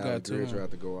David You got Alexander to. have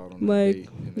to go out on that like, date,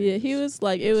 and they yeah, he just- was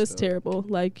like, it was stuff. terrible.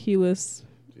 Like, he was,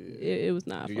 Yeah. it was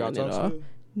not Do y'all fun at talk all. still?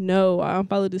 No, I don't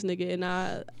follow this nigga, and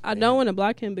I don't want to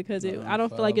block him because I don't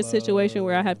feel like it's a situation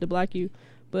where I have to block you.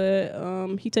 But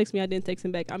he texted me, I didn't text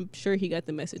him back. I'm sure he got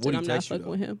the message, What'd and he I'm not text you, fucking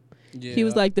though? with him. Yeah, He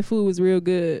was like, the food was real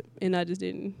good, and I just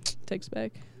didn't text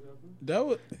back. that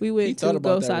was. We He went thought to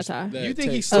about Go that. Sata. that You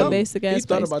think he's text slow? A basic ass He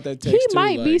thought place. about that He text too,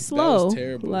 might be like, slow. That was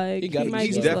terrible. Like, he, gotta he be might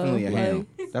He's be slow. definitely a slow. ham.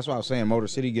 Like, That's why I was saying Motor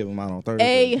City give him out on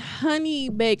Thursday. a honey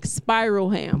baked spiral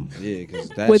ham Yeah, because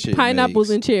that with shit pineapples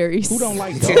makes- and cherries. Who don't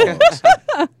like dogs?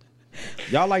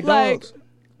 Y'all like Like, dogs?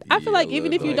 I feel like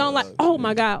even if you like don't like, dogs, oh yeah.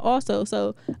 my god! Also,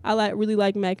 so I really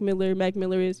like Mac Miller. Mac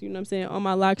Miller is, you know what I'm saying, on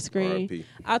my lock screen. RIP.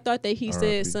 I thought that he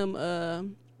said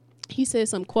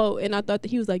some quote, and I thought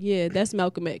that he was like, yeah, that's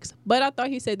Malcolm X. But I thought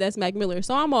he said that's Mac Miller.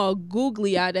 So I'm all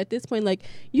googly eyed at this point. Like,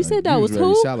 you said that was ready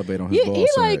who? to salivate on his Yeah, ball he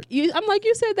sack. like you. I'm like,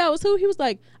 you said that was who? He was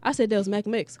like, I said that was Mac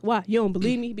Mix. Why? You don't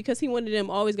believe me? Because he one of them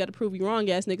always got to prove you wrong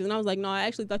ass niggas. And I was like, no, I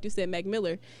actually thought you said Mac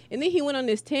Miller. And then he went on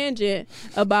this tangent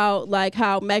about like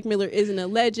how Mac Miller isn't a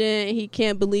legend. And he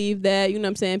can't believe that, you know what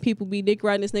I'm saying, people be dick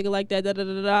riding this nigga like that. Da da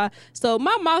da da da. So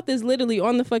my mouth is literally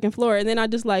on the fucking floor. And then I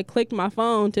just like clicked my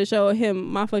phone to show him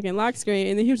my fucking lock screen.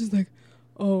 And then he was just like,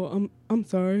 oh, I'm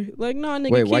sorry. Like, no,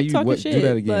 nigga, Wait, why keep you- talking what- shit. do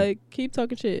that again. Like, keep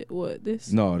talking shit. What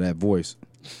this? No, that voice.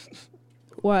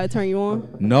 Why I turn you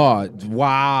on? No,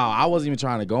 wow. I wasn't even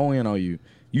trying to go in on you.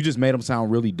 You just made him sound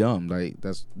really dumb. Like,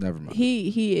 that's never mind.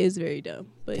 He is very dumb,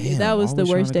 but yeah, Damn, that was the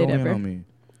always worst trying date to go in ever. on me.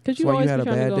 Cause you That's why you always had be a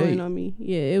trying to bad go in date. on me.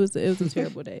 Yeah, it was a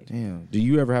terrible date. Damn. Do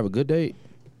you ever have a good date?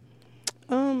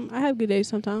 I have good days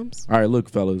sometimes. All right, look,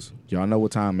 fellas. Y'all know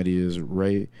what time it is.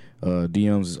 Ray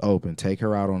DMs is open. Take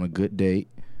her out on a good date.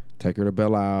 Take her to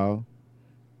Belle Isle.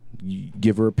 You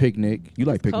give her a picnic. You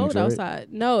like picnics, Cold right?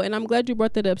 outside. No, and I'm glad you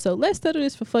brought that up. So let's settle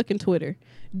this for fucking Twitter.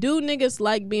 Do niggas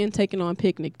like being taken on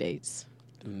picnic dates?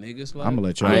 Do niggas like? I'm gonna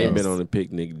let y'all I know. ain't been on a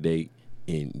picnic date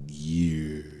in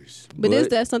years. But is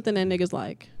that something that niggas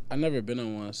like? I never been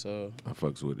on one, so I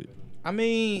fucks with it. I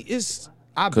mean,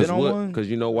 I've been Cause on what? one. Cause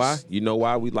you know why? You know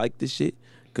why we like this shit?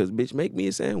 Cause bitch, make me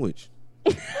a sandwich.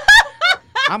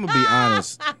 I'm gonna be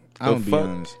honest. I'm gonna be fuck?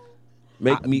 honest.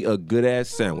 Make me a good ass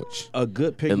sandwich. A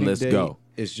good picnic And let's date go.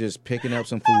 is just picking up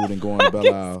some food and going to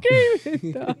Belle Isle.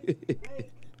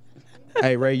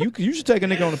 Hey Ray, you should take a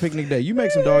nigga on a picnic date. You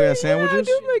make some dog ass sandwiches. I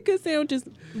do make good sandwiches.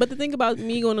 But the thing about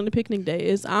me going on a picnic day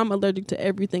is I'm allergic to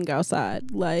everything outside.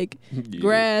 Like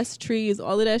grass, trees,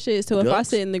 all of that shit. So if I Ducks?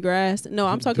 sit in the grass, no,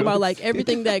 I'm talking about like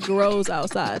everything that grows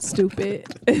outside. Stupid.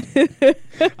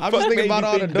 I'm just thinking about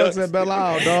all the ducks at Belle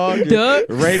Isle, dog. Ducks?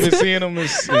 Raven seeing them and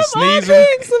All sneezing.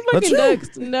 pigs and fucking Achoo.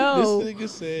 ducks. No. This nigga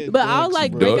said But I'll ducks,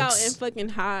 like bro. break out Ducks. in fucking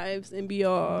hives and be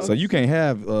all. So you can't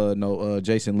have no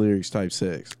Jason Lyrics type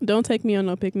sex. Don't take me on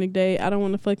no picnic day. I don't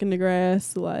want to fuck in the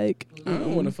grass. Like, I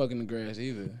don't want to fuck in the grass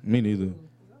either. Me neither.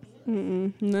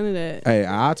 none of that. Hey,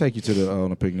 I'll take you to the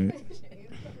on a picnic.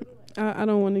 I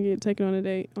don't want to get taken on a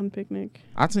date on a picnic.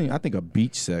 I think a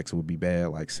beach sex would be bad,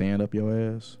 like sand up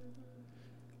your ass.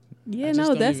 Yeah, I just no,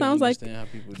 don't that even sounds like. understand how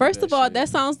people do First of all, shit. that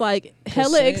sounds like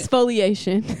hella sand-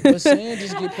 exfoliation. But sand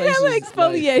just get places Hella like,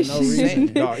 exfoliation. for no reason.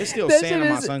 Sand, dog. It's still That sand shit in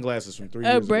my is sunglasses from 3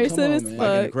 years ago. abrasive Come on, as man. Like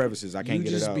in the fuck. crevices, I can't You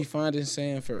get it just out. be finding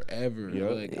sand forever.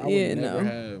 Yup. Like I Yeah, would never no.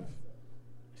 have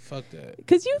Fuck that.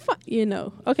 Cause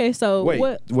okay. So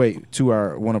Wait. To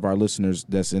one of our listeners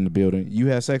that's in the building, you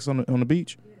had sex on the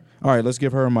beach? All right, let's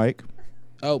give her a mic.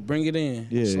 Oh, bring it in.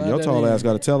 Yeah, Slide your that tall in. ass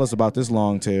got to tell us about this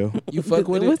long tail. You fuck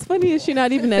with it? What's funny is she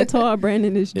not even that tall.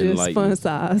 Brandon is just Enlighten. fun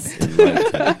size.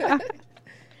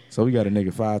 So we got a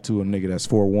nigga 5'2", and a nigga that's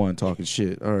 4'1" talking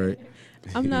shit. All right.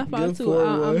 I'm not Good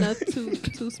 5'2". I'm not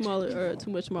too smaller or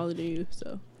too much smaller than you.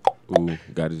 So Ooh,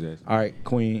 got his ass. All right,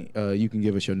 Queen, you can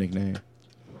give us your nickname.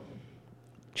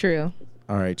 True.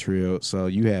 All right, Trio. So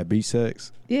you had beach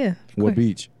sex? Yeah. What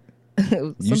beach?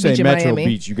 Some You say beach in Metro Miami.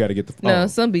 Beach, you got to get the... No,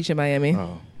 some beach in Miami.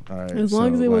 Oh, all right. As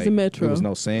long as it wasn't Metro. There was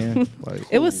no sand? Like,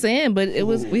 It was sand, but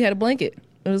we had a blanket.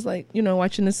 It was like,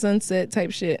 watching the sunset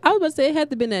type shit. I was about to say it had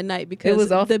to been at night because It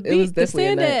was off- the it was the definitely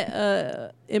sand at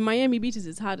at in Miami beaches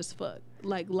is hot as fuck,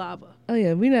 like lava. Oh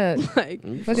yeah, we not Like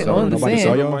fucking So on the nobody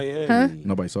saw sand. y'all? Huh?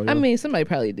 Nobody saw you? I mean, somebody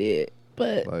probably did,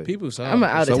 but like, People saw. I'm an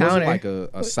it. out so of was it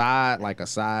towner. like a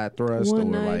side thrust, One or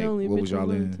night like only, what bitch, was y'all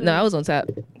one in? night. No, I was on top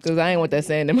because I ain't want that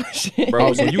sand in my shit. Bro,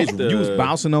 Oh, so you hit was the-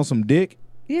 bouncing on some dick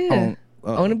Yeah,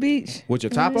 on on the beach. with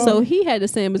your top on? so he had the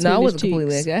sand between No, I his wasn't cheeks.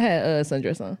 completely naked. I had a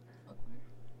sundress on.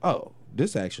 Oh,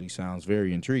 this actually sounds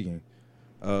very intriguing.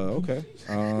 Okay.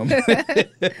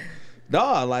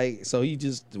 No, like so he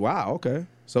just wow. Okay,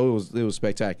 so it was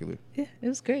spectacular. Yeah, it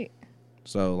was great.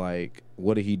 So like,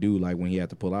 what did he do? Like when he had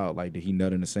to pull out, like did he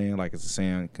nut in the sand? Like is the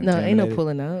sand No, contaminated? ain't no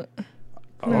pulling out.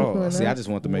 No Oh, pulling see, I out. just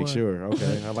want to make sure.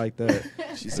 Okay, I like that.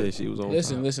 She said she was on.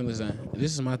 Listen. This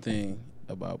is my thing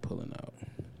about pulling out.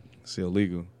 It's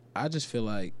illegal. I just feel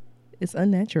like It's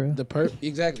unnatural. the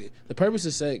purpose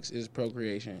of sex is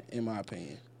procreation, in my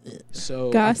opinion.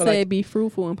 So God I said, feel like "Be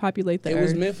fruitful and populate the it earth."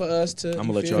 was meant for us to. I'm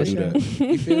gonna you let feel y'all me? do that.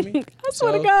 You feel me? I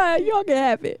swear to God, y'all can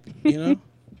have it. You know.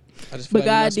 I just feel But like we're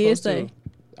God not did supposed to. say.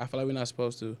 I feel like we're not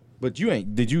supposed to. But you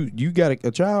ain't. Did you got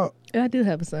a child? I do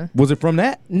have a son. Was it from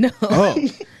that? No. Oh.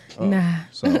 Nah.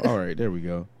 So all right, there we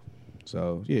go.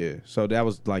 So yeah, so that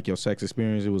was like your sex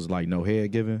experience. It was like no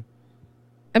head given.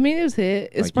 I mean, it was hit.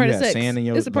 It's like part you of had sex. sand in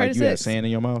your It's a part like of you had sex. sand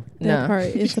in your mouth. That Nah. part,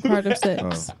 it's a part of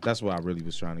sex. Oh, that's what I really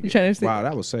was trying to You get. trying to say- Wow,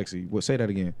 that was sexy. What? Say that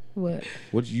again. What?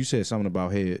 What you said something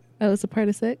about head? Oh, it's a part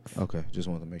of sex. Okay, just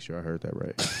wanted to make sure I heard that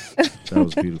right. That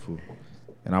was beautiful,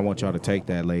 and I want y'all to take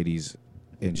that, ladies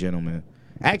and gentlemen.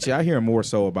 Actually, I hear more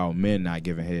so about men not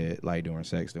giving head like during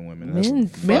sex than women.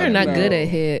 That's Men are not no. good at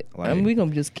head. Like- we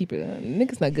gonna just keep it.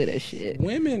 Niggas not good at shit.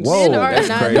 Women. Whoa, Men are that's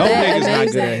not crazy. that Them niggas not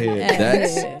amazing good at head. at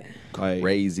That's- head. like,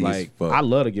 Crazy as Like fuck. I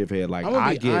love to give head. Like I'm gonna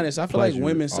I be get honest. I feel like pleasure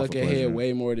women off suck of at pleasure. head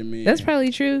way more than men. That's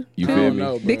probably true. You I feel don't me?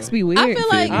 know, bro. Dicks be weird. I feel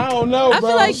like I don't know, I bro.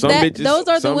 feel like Some that bitches- those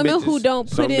are the some women who bitches- don't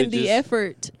some put in the bitches-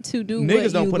 effort to do Niggas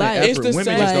what don't you put in like. effort. It's the Women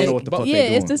same. just don't know what the fuck But they yeah,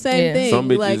 doing. it's the same Yeah. thing. Some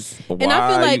like, bitches. and I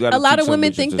feel why like you gotta a lot teach of some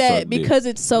women bitches think to that suck dick? because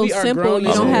it's so We are simple, grown you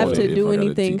as don't hell. have If to I do gotta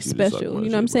anything teach you to suck special. my You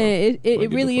know what I'm shit, bro. saying? Like, It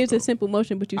get really the is fuck a simple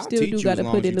motion, but you I'll still teach do you got as to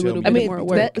long put as in you a little tell bit me. more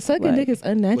work. That sucking dick is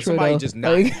When unnatural somebody though. just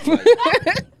not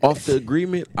like, Off the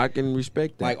agreement, I can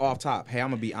respect that. like off top. Hey,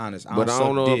 I'm gonna be honest. I but I suck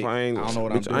don't know dick. if I ain't. I don't know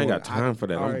what bitch, I'm I ain't doing. got time for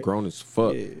that. I'm alright. grown as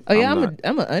fuck. Yeah. Oh yeah, I'm not.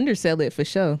 I'm a undersell it for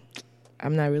sure.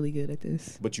 I'm not really good at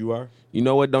this. But you are. You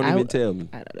know what? Don't I even w- tell me.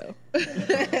 I don't know.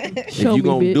 If Show you me,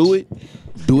 gonna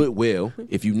bitch. do it well.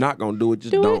 If you not gonna do it,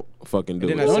 just Do don't fucking do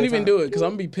And then it. at the Don't same even time- do it because I'm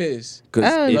gonna be pissed.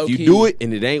 Because Oh. if you Low-key. do it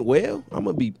and it ain't well, I'm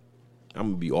gonna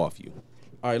be off you.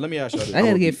 All right, let me ask y'all this. I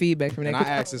gotta get feedback from And that. I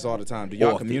ask this all the time. Do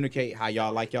y'all Off it. communicate how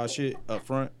y'all like y'all shit up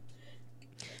front?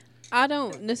 I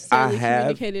don't necessarily I have-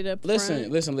 communicate it up Listen.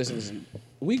 front.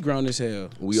 We grown as hell.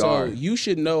 We so are. You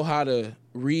should know how to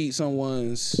read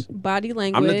someone's Body I'm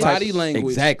language. the type, body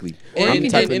language. Exactly. and, I'm the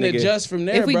type of and nigga. adjust from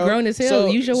there. If we bro. grown as hell,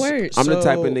 use your words. I'm the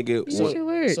type of nigga. So, Use your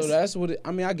words. so that's what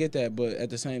I mean. I get that, but at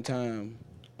the same time,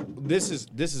 This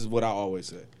is what I always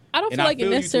say. I don't And feel I like feel it you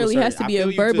to a necessarily certain- has to I be feel a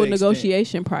you to verbal an extent.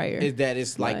 negotiation prior. Is that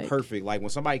it's like Like- perfect. Like when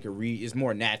somebody can read, it's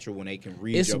more natural when they can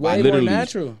read it's your way body. more Literally.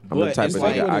 natural. I'm the But type it's of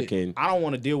like- nigga I can. I don't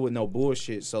want to deal with no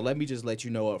bullshit. So let me just let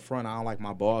you know up front. I don't like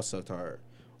my balls sucked hard.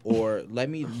 Or let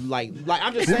me like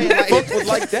I'm just saying Fuck would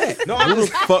like that. No, I'm Who the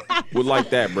just fuck would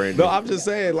like that, Brandon? no, I'm just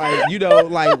saying like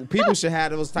like people should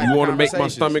have those type You of want to make my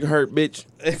conversations. stomach hurt, bitch?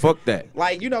 Fuck that.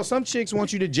 Like, some chicks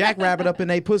want you to jackrabbit up in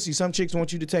their pussy. Some chicks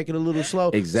want you to take it a little slow.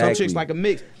 Some Exactly. chicks like a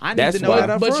mix. I need That's to know why- that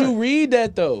up But front. you read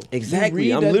that though. Exactly.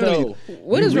 You read I'm that, literally- though.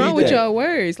 What You is wrong read with that. y'all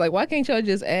words? Like, why can't y'all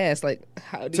just ask? Like,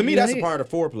 how do To me, you that's like a it? part of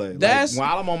foreplay. That's- Like,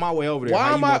 while I'm on my way over there. Why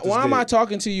how am you I? want this Why am I dick?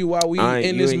 talking to you while we I ain't-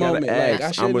 in you this ain't gotta moment? ask. Like I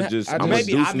I'ma shouldn't. just- I I'ma just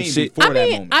Maybe do I some mean shit. before I that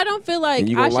mean, moment. I don't feel like And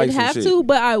you I gonna like should some have shit. to,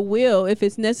 but I will if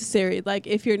it's necessary. Like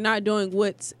if you're not doing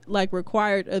what's like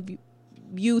required of you,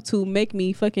 you to make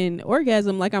me fucking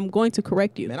orgasm, like I'm going to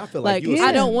correct you. Man, I feel like Like you I was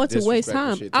don't saying want to waste disrespectful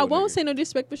time. shit to I a won't nigga. say no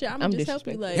disrespectful shit. I'm I'm just help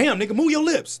you. Like Damn, nigga, move your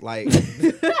lips. Like,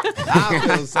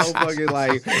 I feel so fucking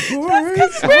like.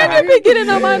 Brandon be getting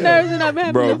on my nerves, and I'm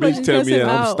having Bro, to bitch, fucking tell cuss me him that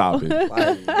I'm out. stopping.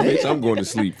 Like, Bitch, I'm going to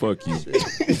sleep. Fuck you.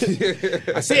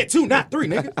 I said 2, not 3,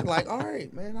 nigga. Like, all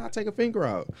right, man, I'll take a finger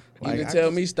out. Like, Either I tell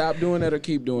just- me stop doing that or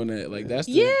keep doing that. Like that's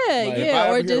the, Yeah, like, If yeah. I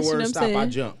or ever hear just, the you know word what I'm stop, I saying?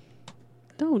 jump.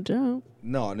 Don't jump.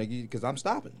 No, nigga, because I'm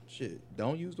stopping. Shit,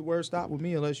 don't use the word stop with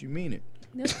me unless you mean it.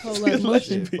 That's a whole lot of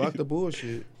motion. Shit, fuck the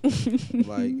bullshit.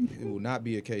 Like, it will not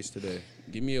be a case today.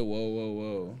 Give me a whoa, whoa,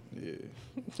 whoa. Yeah.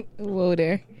 Whoa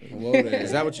there. Whoa there.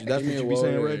 Is that what you? That's Give me what a you be whoa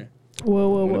saying, there. Ray? Whoa,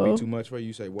 whoa, Would it whoa. be too much for you?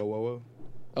 You say whoa, whoa, whoa.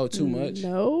 Oh, too much?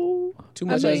 No. Too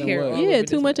much I as mean, in here, what? all Yeah, of it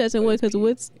too is much as in what? Because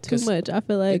what's too 'Cause much? I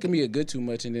feel It like. can be a good too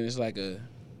much, and then it's like a,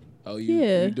 oh, you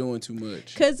Yeah. you doing too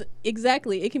much. Because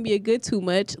exactly, it can be a good too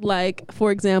much. Like,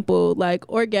 for example, like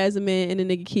orgasming and the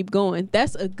nigga keep going.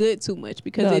 That's a good too much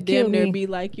because No, it kill damn near me. be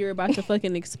like you're about to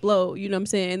fucking explode. You know what I'm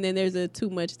saying? And then there's a too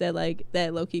much that like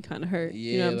that low key kind of hurt.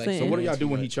 you know Yeah, what I'm like, saying? So what do y'all Too do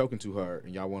when he much. choking too hard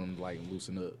and y'all want him to like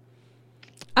loosen up?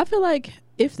 I feel like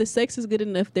if the sex is good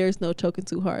enough, there's no choking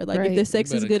too hard. Like if Right. the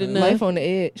sex You is better good come. enough, Life on the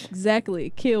edge. exactly,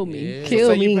 kill me. Yeah. Kill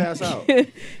Say me. you pass out.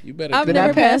 You better. I've Did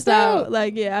never I pass passed out. out?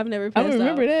 Like, yeah, I've never I passed out. don't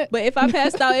remember that. But if I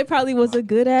passed out, it probably was a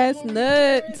good ass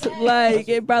nut. Like,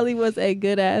 it probably was a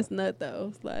good ass nut,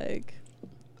 though. Like,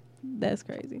 that's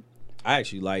crazy. I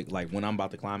actually like when I'm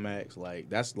about to climax, like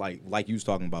that's like you was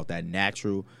talking about that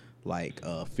natural, like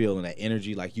feeling that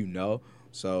energy, like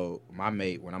So my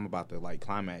mate, when I'm about to like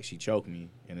climax, she choked me,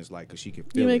 and it's like 'cause she can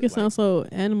feel You make it like, sound so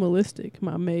animalistic,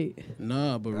 my mate.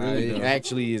 Nah, but really it though.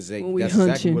 actually is When we that's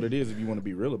exactly hunching. what it is if you want to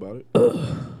be real about it.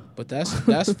 But that's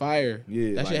fire. Yeah,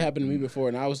 that like- shit happened to me before,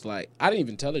 and I was like, I didn't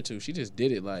even tell her to. She just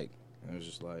did it. Like, And it was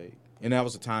just like, and that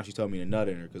was the time she told me to nut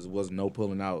in her because it wasn't no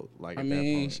pulling out. Like I at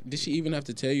mean, that point. did she even have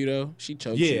to tell you though? She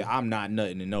choked you. Yeah, I'm not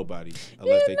nutting in nobody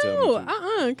unless they tell No, me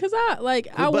to. cause I like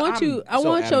I But want I'm you. I so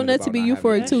want your adamant nut to about be not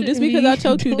euphoric having too. that. Just because I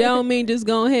choked you, that don't mean just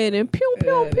go ahead and pew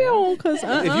pew pew. Cause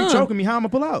If you choking me, how I'm gonna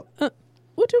pull out?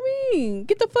 what you mean?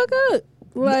 Get the fuck up.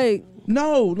 Like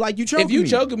No, like you choking If you me.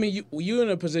 choking me, you in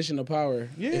a position of power.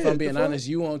 Yeah, if I'm being the fuck? honest,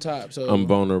 you on top. So I'm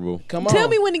vulnerable. come on. tell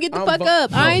me when to get the I'm fuck vo-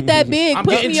 up. I ain't that big. I'm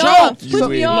Push getting me choked. off. You Push me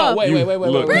win. off. No, wait, You- wait.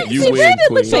 look, wait. you See, win, Brandon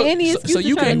queen. looks for any So excuse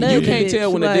you to try to can't nut you the can't bitch.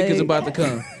 tell when a dick is Like, about to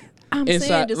come. I'm inside,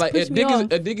 saying just like push a me dick is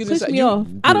off. a dick is Push inside. me You, off.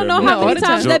 I don't know that how all many the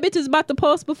times time. that bitch is about to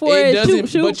pause before it it doesn't,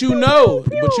 shoot. but you pew, know,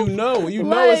 pew, but you pew. know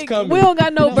it's Like, coming. we don't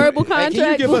got no verbal Hey, contract.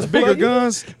 can you give us bigger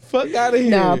guns? Fuck out of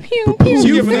here. Nah, pew pew.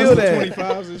 You You feel that?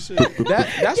 25s and shit.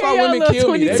 That's why Carry on, women little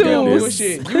kill me. They be 22s. on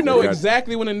bullshit. You know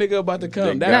exactly when a nigga about to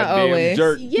come. That That, Not goddamn always.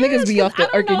 jerk. Niggas be off the I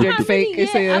don't know irk and jerk how fake many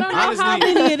as yet. I hell. don't know how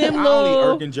many of them I only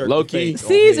little irk and jerk Low the key. fake on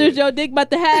Caesars head. your dick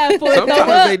about to have for it go Sometimes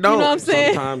up. they don't. You know what I'm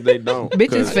saying? Sometimes they don't. Bitches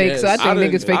 'Cause fake, so I think I done-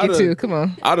 niggas fake I it done- too. Come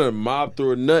on. I done mobbed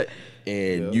through a nut,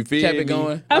 and you feel kept me? it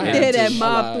going. I'm I had dead to. at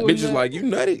mob I through lied. a Bitches nut. like, you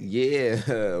nutted?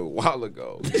 Yeah, a while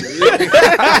ago.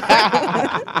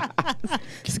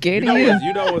 Scared You of know, you.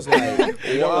 you know what's like.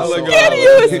 You know what's so Scared of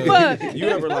you as fuck. You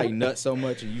ever like nut so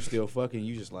much and you still fucking?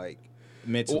 You just like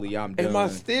mentally, I'm done. Am I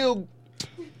still?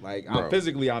 Like Bro. I'm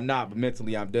physically, I'm not, but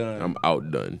mentally, I'm done. I'm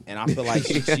outdone. and I feel like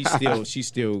she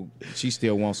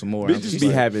still wants some more. I'm Bitches just be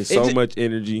like, having so just- much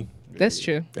energy. That's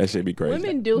true. That shit be crazy.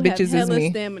 Women do Bitches is have hella me.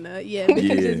 stamina. Yeah, bitches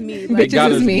Yeah. is me. They Like, Bitches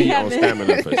got is us me. beat on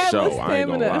stamina for Hella sure. I ain't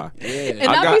gonna lie. stamina. Yeah. and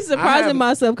I I got- be surprising I have-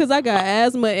 myself because I got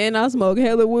asthma and I smoke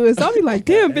hella wood. So I be like,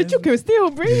 damn, bitch, you can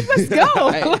still breathe. Let's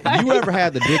go. Hey, you ever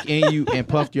had the dick in you and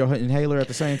puffed your inhaler at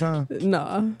the same time?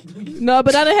 Nah. No,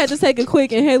 but I done had to take a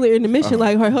quick inhaler intermission.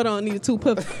 Like, hold on, I need a 2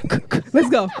 puff. Let's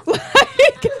go.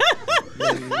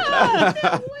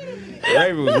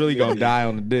 Raven was really gonna die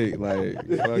on the dick. Like,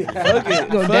 fuck it.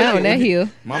 Go down that hill.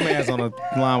 My man's on the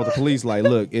line with the police. Like,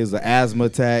 look, it's an asthma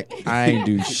attack. I ain't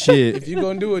do shit. If you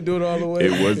gonna do it all the way.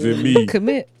 It wasn't me.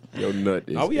 Commit. Your nut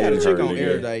is. Oh, we had a in chick her, on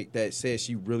air nigga. that said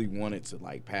she really wanted to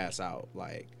like pass out.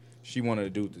 Like, she wanted a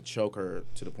dude to choke her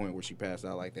to the point where she passed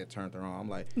out. Like that turned her on. I'm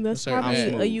like, That's Sir, probably I'm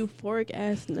a smooth. euphoric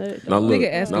ass nut. Now look,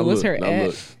 Nigga asked now me, what's look, her now at?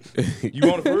 look. you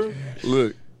want it for real?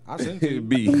 Look, I sent it to you.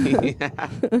 B.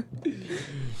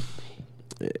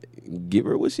 Give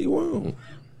her what she want.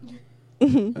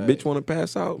 Bitch want to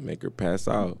pass out, make her pass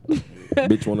out.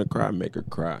 Bitch want to cry, make her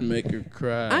cry. Make her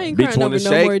cry. I ain't Bitch crying wanna over no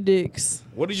shake? more dicks.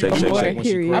 What do you Shake, want shake, to say shake. when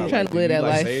she Period. cry? I'm trying to Do live you, that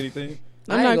like, life. Say anything?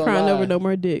 I'm I ain't not gonna crying lie. over no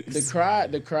more dicks.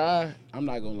 The cry. I'm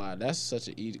not gonna lie. That's such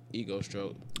an ego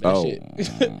stroke. That Oh, shit.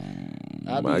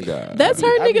 I my be- God. That's her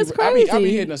I be- niggas I be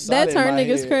crazy. hitting a solid That's her in my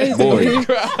niggas head. crazy. Boy,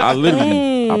 I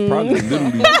literally, I probably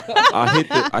literally,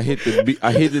 I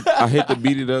hit the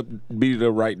beat it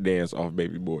up right dance off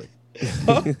Baby Boy.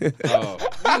 Oh, You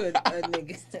a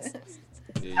nigga.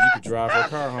 yeah, you could drive her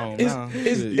car home now.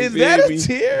 Is Shit. that a me?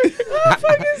 tear?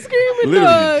 Screaming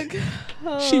Literally.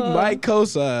 dog. She might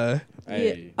co-sign.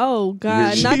 Hey, Oh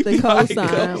God, She not the might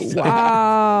cosign. co-sign.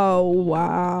 Wow,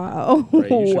 wow, Ray, you should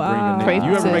bring a wow. nigga.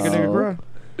 You ever make a nigga Wow. cry?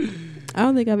 I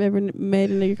don't think I've ever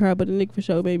made a nigga cry, but a nigga for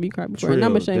sure made me cry before. And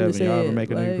I'm Trill, ashamed to Devin, say y'all it. ever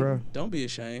make a nigga cry? Don't be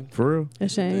ashamed. For real?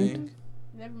 Ashamed. Thing.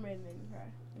 Never made a nigga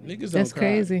cry. Niggas don't That's cry.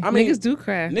 crazy. I mean, Niggas do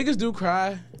cry. Niggas do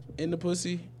cry in the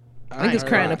pussy. Niggas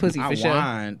cry in the pussy I for sure.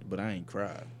 whined, but I ain't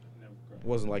cried. It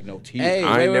wasn't like no tears. Hey,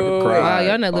 I ain't wait, never wait, cried. Wow,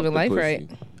 y'all not off living the life pussy. right.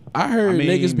 I heard I mean,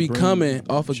 niggas be bring- coming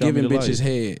off of show me giving the bitches light.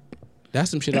 head.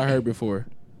 That's some shit I heard before.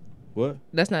 What?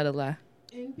 That's not a lie.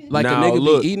 Like Now, a nigga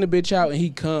look. be eating a bitch out and he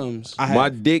comes. My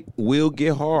dick will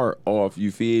get hard off.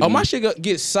 You feel Oh, me? my shit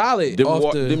get solid Them,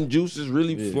 off the. them juices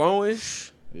really Yeah. flowing.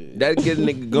 That get a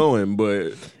nigga going,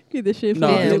 but Get the shit No,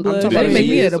 from I'm the talking blood. about Let me make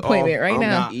me years an appointment off, right I'm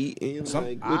now. not eating,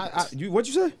 like, What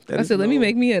you say? that I is said, let me no-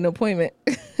 make me an appointment.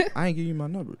 I ain't give you my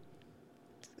number.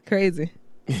 Crazy.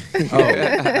 Oh,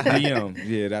 DM.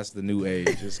 Yeah, that's the new age.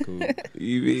 It's cool.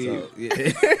 You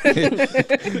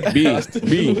So,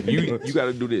 B, you got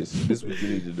to do this. This is what you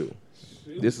need to do.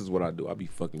 This is what I do. I be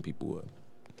fucking people up,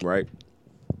 right?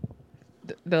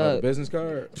 The business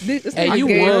card. this Hey, nigga you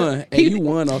gave- won. Hey, you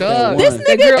won off Dog. that This one.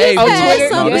 nigga girl- just on had Twitter?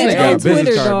 something No, this nigga on got Twitter,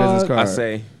 business dog. card. I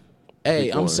say, Hey,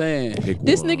 pick I'm one. saying. Pick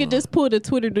This one. nigga just pulled a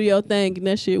Twitter do your thing and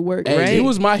that shit worked. Hey, Right? he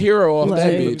was my hero off that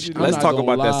Like- bitch. I'm Let's not talk gonna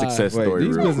about that lie. success Wait, story.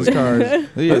 these real business quick. cards.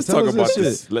 Yeah, Let's tell talk us about shit.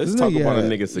 this. Let's This talk nigga about a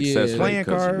had- nigga's success Yeah. rate. Playing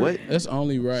 'cause card. What? That's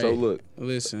only right. So look,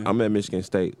 Listen. I'm at Michigan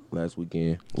State last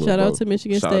weekend. Lil' Shout bro. out to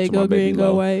Michigan Shout out State. to my Go baby green,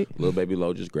 go Lo. white. Little baby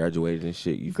Low just graduated and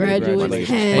shit. You feel me? Graduates. My nigga,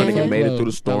 Hey. my nigga made it through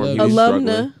the I storm. love He was it. struggling.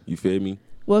 Alumna. You feel me?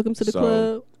 Welcome to the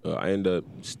So, club. I ended up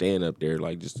staying up there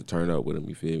like just to turn up with him.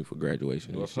 You feel me for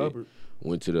graduation and What's shit. Hubbard?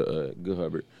 Went to the Good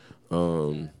Hubbard.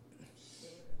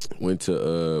 Went to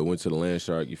the Land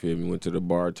Shark. You feel me? Went to the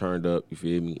bar, turned up. You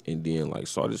feel me? And then like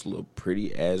saw this little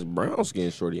pretty ass brown skin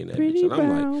shorty in that Pretty bitch, and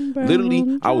I'm like, brown,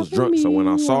 literally, I was driving drunk. So when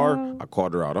I me saw her, wild. I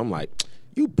called her out. I'm like,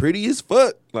 you pretty as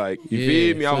fuck. Like you Yeah,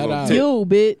 feel me? I was flat on out. tip. You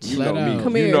bitch. You Flat know out. me.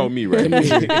 Come you here. know me, right?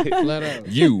 Flat out.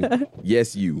 You,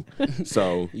 yes, you.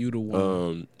 So You the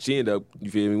one. she ended up,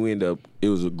 you feel me? We ended up, it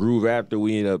was a groove after.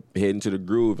 We ended up heading to the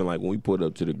groove. And like when we pulled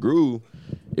up to the groove,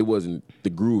 it wasn't the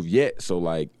groove yet. So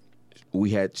like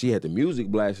she had the music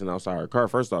blasting outside her car.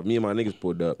 First off, me and my niggas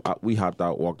pulled up. We hopped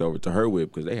out, walked over to her whip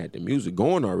because they had the music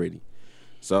going already.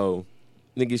 So,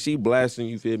 nigga, she blasting,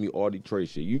 you feel me, all Detroit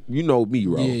shit. You know me,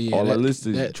 bro. Yeah, all I that-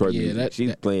 listen to that- Detroit yeah, music. that- She's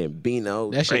that- playing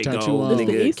Beano, that shit turned Draco, you on. That's the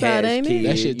nigga, East Side, Cash ain't it? Kid,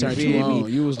 That shit turned you feel me?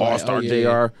 on. You was like, All-Star oh,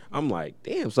 yeah. JR. I'm like,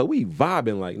 damn, so we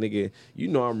vibing like, nigga, you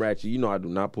know I'm ratchet. You know I do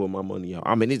not pull my money out.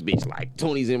 I'm in this bitch like,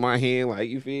 Tony's in my hand, like,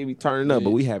 you feel me, turning up, Yeah.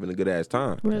 but we having a good ass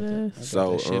time. Red ass.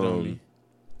 So, that shit on me.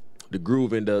 the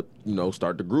groove end up,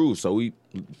 start the groove. So we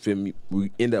feel me, we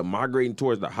end up migrating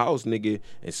towards the house, nigga,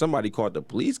 and somebody called the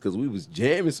police because we was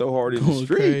jamming so hard in the Going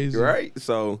street, crazy. right?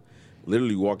 So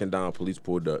literally walking down, police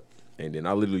pulled up, and then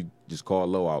I literally just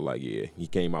called Low out like, yeah, he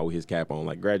came out with his cap on,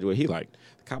 like graduate. He like,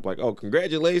 the cop like, oh,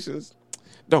 congratulations.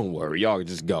 Don't worry, y'all can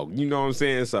just go. You know what I'm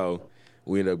saying? So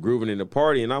we end up grooving in the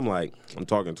party, and I'm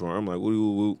talking to her. I'm like, woo,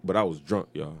 woo, woo. But I was drunk,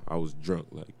 y'all. I was drunk,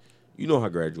 like. You know how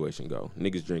graduation go.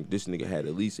 Niggas drink. This nigga had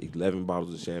at least 11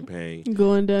 bottles of champagne,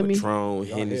 Going dummy. Patron,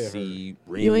 Y'all Hennessy,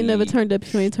 Remy. You ain't never turned up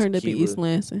if you ain't turned up in tequila. East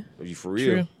Lansing. You for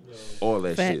real? True. All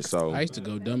that shit. Facts. So, I used to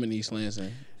go dumb in East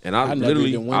Lansing. and I I never literally,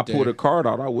 even went I pulled there. a card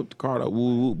out. I whipped the card out.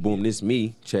 Woo, woo, boom. This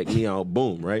me. Check me out.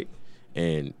 Boom. Right.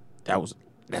 And that's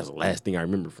the last thing I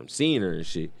remember from seeing her and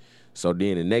shit. So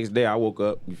then the next day I woke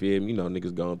up, you feel me?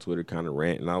 Niggas go on Twitter kind of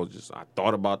rant, and I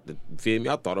thought about you feel me?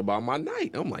 I thought about my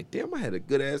night. I'm like, damn, I had a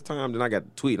good ass time. Then I got the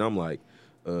tweet, and I'm like,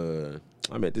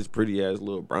 I met this pretty ass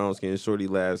little brown skin shorty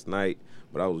last night,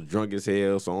 but I was drunk as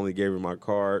hell, so I only gave her my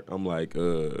card. I'm like,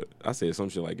 I said some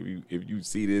shit like, if you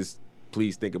see this,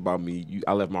 please think about me.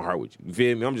 I left my heart with you. You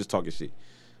feel me? I'm just talking shit.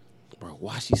 Bro,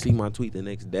 why she see my tweet the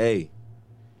next day?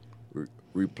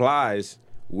 Replies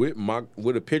with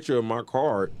a picture of my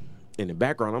card in the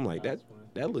background. I'm like, that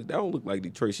don't look like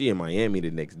Detroit. She in Miami the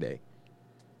next day.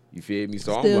 You feel me?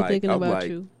 So Still I'm like, thinking about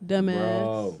you,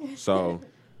 dumbass. bro. So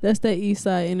That's that East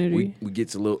Side energy. we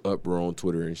gets a little uproar on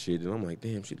Twitter and shit, and I'm like,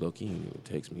 damn, she low key didn't even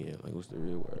text me yet. Like, what's the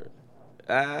real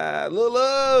word?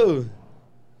 Lulu.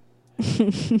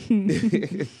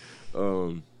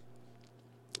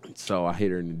 So I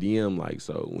hit her in the DM like,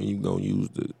 so when you gonna use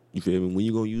when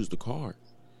you gonna use the card?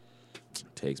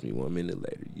 Text me 1 minute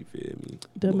later. You feel me?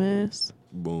 Dumbass.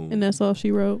 Boom. And that's all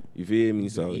she wrote. You feel me?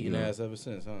 So Eating ass ever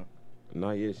since, huh?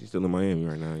 Not yet. She's still in Miami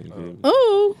right now. You feel me?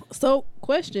 Oh, so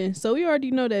question. So we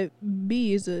already know that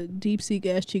B is a deep sea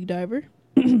gas cheek diver.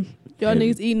 Y'all Heavy.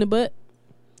 niggas eating the butt.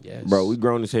 Yes. Bro, we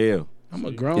grown as hell. I'm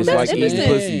a grown It's ass like man. eating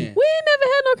pussy. We ain't never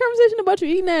had no conversation about you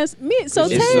eating ass. Me, so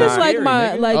It's Tay is not like scary, my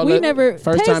nigga. like Oh, we let- never.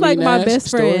 first Tay's time like eating my ass best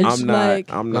stories? friend. I'm not.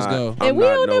 Like I'm Let's not. go. I'm And we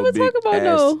not don't no ever big talk about ass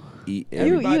no- eat You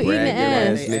everybody eating the bragging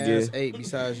ass. ass They nigga. ass ate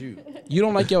besides you. You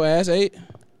don't like your ass ate?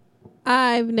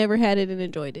 I've never had it and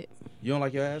enjoyed it. You don't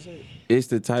like your ass ate? It's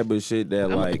the type of shit that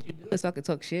I'm like. so I can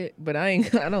talk shit, but I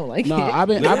don't like No, it. I've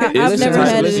been I've listen, never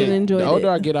had it listen, and enjoyed the older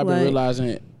it. I get, I've been Like-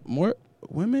 realizing more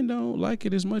women don't like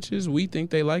it as much as we think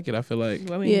they like it. I feel like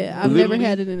I mean, Yeah, I've never Literally-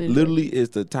 had it and enjoyed Literally,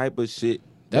 it's the type of shit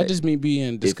that just me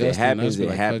being if disgusting. it happens, I just be it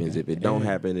like, happens. fuck If it don't Yeah.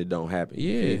 happen, it don't happen.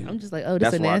 You Yeah. feel me? I'm just like, oh, this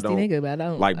That's a why I nasty don't- nigga, but I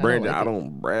don't Like Brandon, like I it.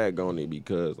 don't brag on it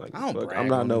because like I don't fuck, brag I'm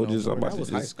not on no it no just more. I'm about That to was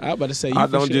high just school. I was about to say, you I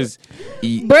for don't sure. just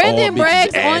eat. Brandon all bitches'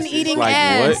 brags on asses. eating Like,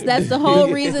 ass. what? That's the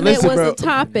whole reason Listen, it was bro, a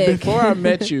topic. Before I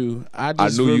met you, I I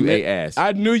just knew you remem- ate ass.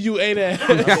 I knew you ate ass.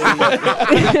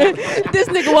 This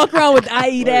nigga walk around with I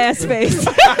eat ass face.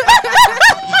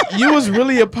 You was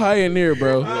really a pioneer,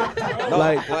 bro.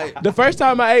 Like the first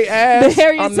time I ate The ass,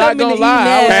 Harriet I'm not Tubman gonna to lie.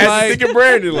 eating I was ass. Pass the nigga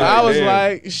Brandon. Like, I was damn.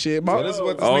 like, shit, my, So this is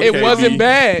what this Okay, it wasn't B.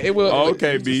 bad. It was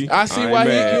Okay, B. I see ain't why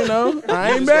mad. he, you know,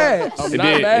 I ain't mad. I'm And not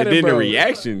then, mad and at then bro. the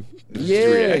reaction. Yeah,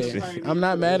 reaction. I'm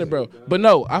not mad at bro. But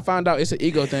no, I found out it's an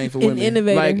ego thing for An women.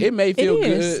 innovator. Like it may feel It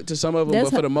is. good to some of them, That's but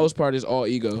for how- the most part, it's all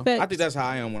ego. I think that's how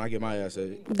I am when I get my ass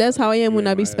ate. That's how I am when You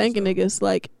I ain't be my ass spanking up. niggas.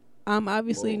 Like, I'm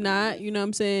obviously not, you know what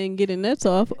I'm saying, getting nuts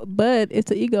off, but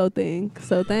it's an ego thing.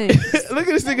 So thanks. Look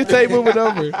at this nigga Tay moving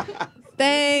over.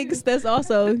 Thanks. That's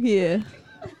also, yeah,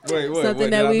 Wait, something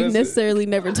that we've necessarily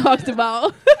never talked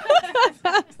about.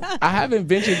 I haven't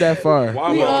ventured that far.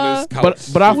 While We we're are- on this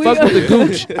couch. But I We fuck are- with the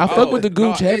gooch. I fuck Oh, with the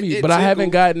gooch no, heavy, it but I haven't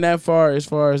tickled. gotten that far as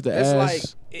the It's ass. like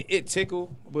it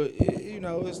tickle, but you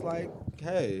know, it's like,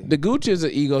 hey, The gooch is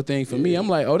an ego thing for me. I'm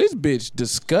like, oh, this bitch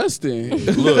disgusting.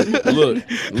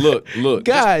 look.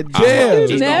 God I- damn.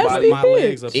 Nasty nobody my bitch.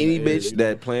 legs up in Any the air. bitch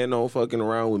that plan on fucking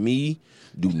around with me,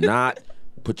 do not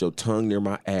put your tongue near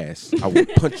my ass. I will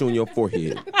punch you on your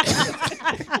forehead.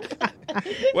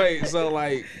 Wait, so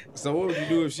what would you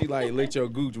do if she like licked your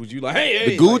gooch? Would you like,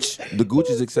 hey, The gooch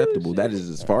is acceptable. That is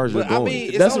as far as you're But I going. mean,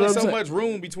 it's That's only what I'm so saying. much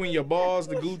room between your balls,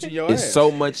 the gooch, and your it's ass. so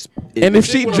much. And if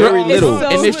she It's drunk, little. so-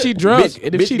 and if she drunk, bitch,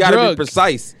 and if bitch she gotta drunk, be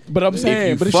precise. but I'm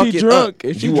saying, but if fuck she it drunk, up,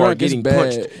 if she you are drunk, it's getting bad.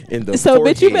 punched in the So,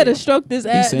 bitch, you forehead. better stroke this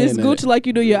ass, saying this that. gooch like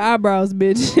you do your eyebrows,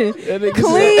 bitch. That nigga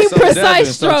Clean, So precise Devin,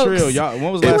 so strokes. Trill, y'all,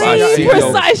 when was the If last I time y'all see ate your-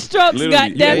 your- Precise strokes, Literally,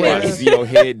 goddamn you it. to see your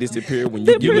head disappear when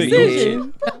The you lick your head.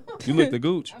 precision. You licked the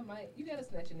gooch. I might. You gotta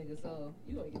snatch a nigga, so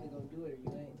you gonna either go do it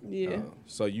or you ain't. Yeah.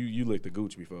 So you licked the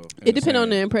gooch before. It depends on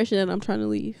the impression that I'm trying to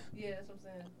leave. Yeah, that's what I'm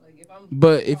saying. Like if I'm.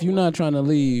 But if you're not trying to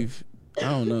leave, I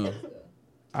don't know.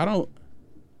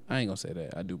 I ain't gonna say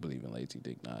that. I do believe in lazy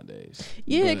dick nowadays.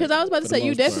 Yeah, But because I was about to for say the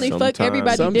you most part- definitely fuck Sometimes-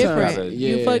 everybody Sometimes, different. yeah.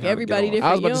 You fuck How to everybody get on. different.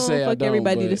 I was about You to don't say I fuck don't,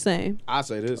 everybody the but- same. I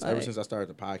say this ever Like- since I started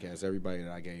the podcast, everybody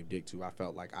that I gave dick to, I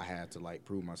felt like I had to like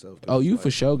prove myself. to. Oh, you Like-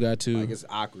 for sure got to. Like it's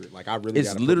awkward. Like I really. It's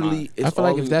gotta put literally. my- It's I feel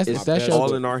like all if in- that's- it's if that's all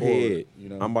your- in our forward, head. you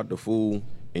know? I'm about to fool,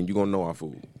 and you gonna know I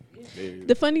fool.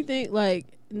 The funny thing, like,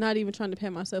 not even trying to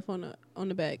pat myself on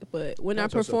the back, but when I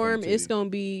Pat yourself on perform, the it's titty. gonna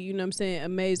be, you know what I'm saying,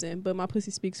 amazing. But my pussy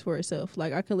speaks for itself.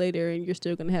 Like, I can lay there and you're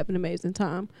still gonna have an amazing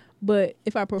time. But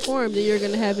if I perform, then you're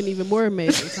gonna have an even more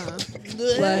amazing time.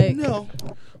 Like, no.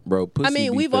 Bro, pussy I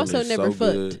mean, be we've also feeling never so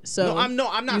fucked. good. So No, I'm you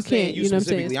not saying can't, you you know what I'm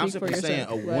saying, specifically. I'm speak for simply saying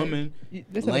a yourself. Like, woman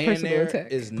That's not a laying personal there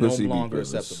attack. is no Pussy be longer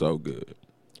feeling acceptable. so good.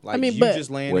 Like, I mean, you but-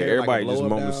 just laying Where there everybody like a just blow-up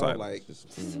moment doll, silence. like Just,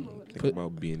 think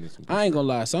about being in some. I ain't gonna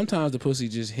lie. Sometimes the pussy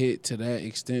just hit to that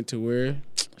extent to where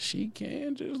she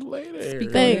can just lay there. Speak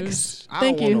on Thanks. I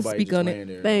Thank don't you. want nobody Speak just on it. laying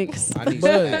there. Thanks. I need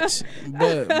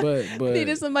But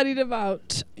Needed somebody to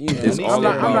vouch. you know, It's all I'm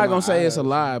not about gonna say it's a my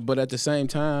lie, but at the same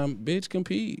time, bitch,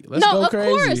 compete. Let's No, go of crazy.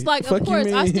 course. Like, Fuck of you course.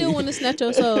 I mean? still want to snatch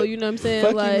your soul. You know what I'm saying?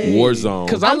 Fuck you Like, mean. Warzone.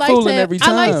 Because I I'm like fooling to, every time.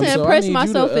 I like to so impress need you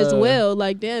myself to, as well.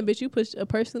 Like, damn, bitch, you pushed a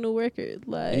personal record.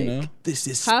 Like, You know, This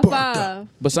is high five.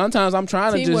 but sometimes I'm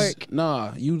trying to Teamwork.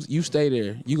 just you stay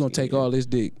there. You gonna take all this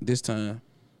dick this time.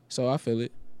 So I feel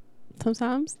it.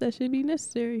 Sometimes that should be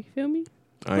necessary. Feel me?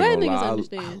 I Glad ain't gonna niggas lie. I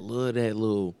understand. love that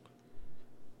little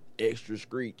extra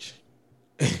screech.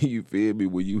 You feel me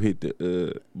when you hit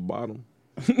the bottom?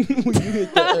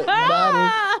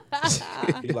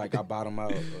 You like I bottom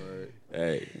out. Or,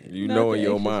 Hey, you Not know the in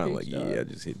your extra mind like, screech, dog. yeah, I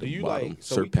just hit do the you bottom. like?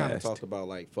 So we kind of Surpassed. talked about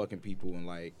like fucking people and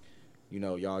like, you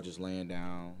know, y'all just laying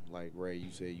down. Like Ray, you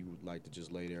said you would like to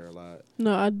just lay there a lot.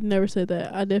 No, I never said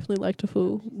that. I definitely like to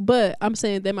fool. But I'm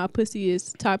saying that my pussy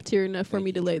is top tier enough for Thank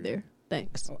me to you, lay Tree. there.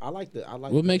 Thanks. I like the.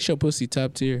 What makes your pussy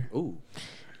top tier? Ooh.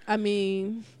 I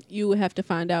mean, you would have to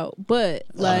find out, but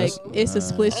like it's a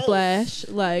split splash,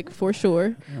 like for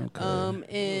sure. Okay.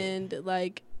 And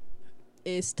like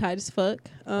it's tight as fuck.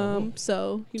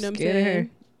 So you know what I'm Scared of saying? her.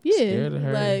 Yeah, Scared of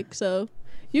her. like so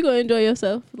you gonna enjoy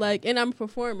yourself. Like, and I'm a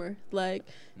performer. Like,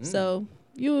 so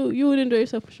you would enjoy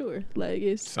yourself for sure. Like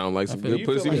it's Sound like some feel good you.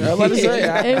 pussy. Feel to like- I was about to say, It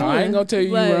I ain't would. gonna tell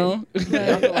you Like- wrong.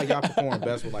 Y'all feel like y'all perform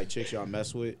best with like chicks y'all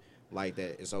mess with, like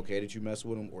that it's okay that you mess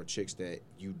with them, or chicks that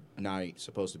you not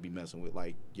supposed to be messing with,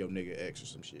 like your nigga ex or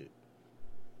some shit.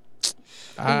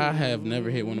 I have never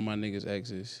hit one of my niggas'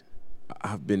 exes.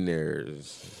 I've been there.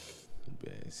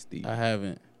 Steve. I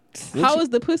haven't. How was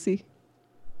the pussy?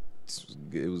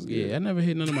 It was good. Yeah, I never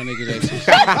hit none of my niggas' exes.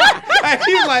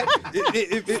 He's like,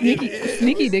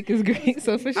 Sneaky dick is great.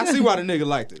 So for sure. I see why the nigga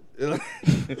liked it.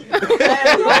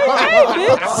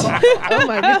 Oh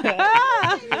my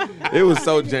god. It was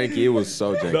so janky. It was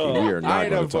so janky. No, We are not I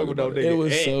ain't going never to talk fuck with no about nigga. it. It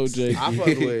was so ex. janky. I fuck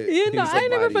with. You know, I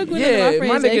ain't never fuck with somebody- none of my Yeah, my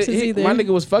friends' exes nigga, either. my nigga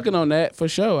was fucking on that for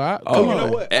sure. Oh, you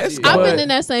know what? That's I've But- been in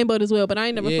that same boat as well, but I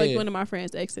ain't never fucked Yeah. one of my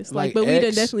friends' exes. Like Like, but we done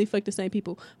ex- definitely fucked the same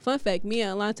people. Fun fact: me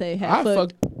and Alante I had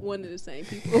fucked fucked- one of the same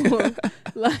people.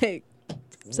 Like,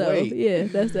 so Wait. yeah,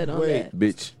 that's that on Wait. that.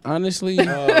 bitch. Honestly, He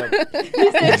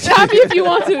said, "Chop me if you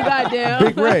want to." Goddamn.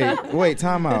 Big Ray, wait,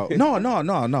 time out.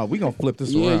 No, we gonna flip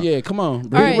this yeah, around. yeah. Come on,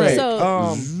 Big All right, Ray.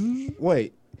 so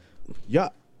Wait,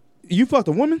 you fucked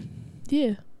a woman?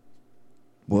 yeah,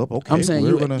 Well, okay. I'm saying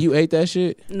we're you ate that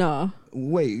shit. no,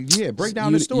 Wait, yeah, break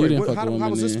down You- the story. you didn't What- fuck how, a how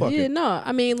woman was this then. fucking? yeah, no.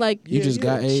 I mean, like, You just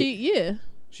got ate. yeah.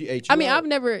 She ate you. I mean, out? I've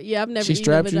never She eaten a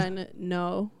strapped you? vagina.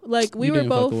 No, like we You were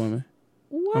didn't fuck both. a woman.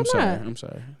 Why I'm not? sorry. I'm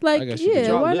sorry. Like, I got you. yeah,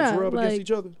 Y'all why lips not? rub against Like,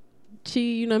 each other.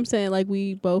 she, you know what I'm saying? Like,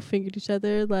 we both fingered each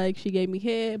other. Like, she gave me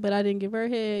head, but I didn't give her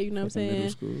head. You know what I'm Fucking middle saying?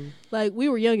 school. Like, we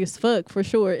were young as fuck for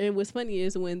sure. And what's funny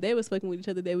is when they was fucking with each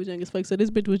other, they was young as fuck. So this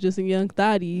bitch was just a young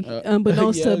thottie,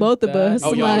 unbeknownst to young both of us.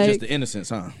 thotty. Oh, y'all like, just the innocents,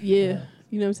 huh? yeah.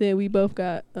 You know what I'm saying? We both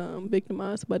got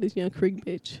victimized by this young freak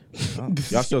bitch.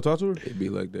 Y'all still talk to her? It be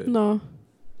like that. No.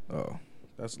 Oh,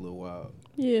 that's a little wild.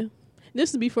 Yeah. This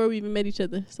is before we even met each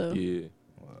other. So Yeah.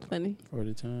 funny. For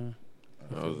the time.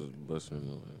 I was just busting it.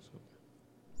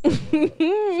 So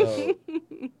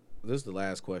this is the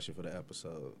last question for the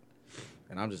episode,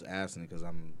 and I'm just asking because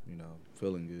I'm,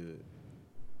 feeling good.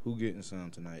 Who getting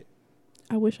some tonight?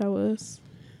 I wish I was.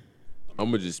 I'm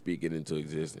going to just speak it into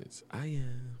existence. I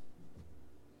am.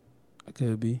 I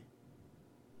could be.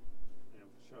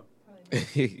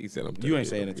 He said I'm You ain't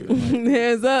saying it to the him. mic.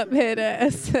 Hands up, head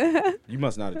ass. You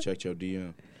must not have checked your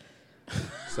DM.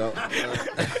 So Hey,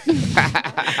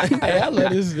 I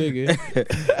love this nigga.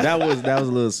 that was a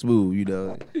little smooth,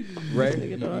 right?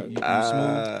 Nigga, dog. You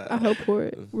smooth? I hope for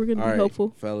it. We're gonna All be right,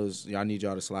 hopeful. fellas, y'all need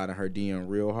y'all to slide in her DM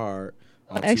real hard.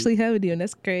 I actually have a deal.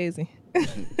 That's crazy. Yeah,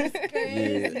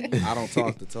 I don't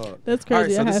talk the talk. That's All right,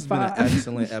 crazy. so I this have has been an 5.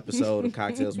 excellent episode of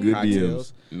Cocktails with Good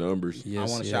Cocktails. DMs. Numbers. Yes,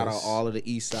 I want to shout out all of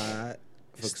the East Side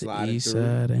for It's the sliding East through.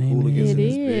 Side, ain't Hooligans it? in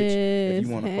this It bitch. If is.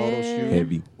 you want a photo shoot,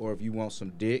 Heavy. or if you want some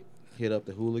dick, hit up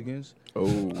the Hooligans. Oh.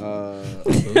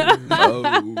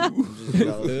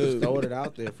 Just throwing it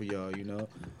out there for y'all,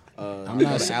 I'm not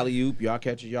not sa- alley oop. Y'all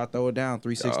catch it, y'all throw it down.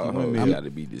 360 Oh, women. you got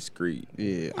to be discreet.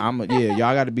 Yeah, y'all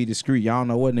got to be discreet. Y'all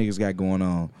know what niggas got going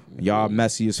on. Y'all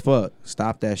messy as fuck.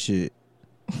 Stop that shit.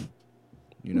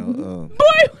 Boy,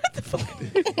 what the fuck?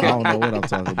 I don't know what I'm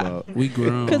talking about. We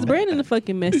grown. Cause Brandon the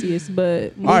fucking messiest,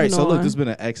 but All right, so moving look, on. this has been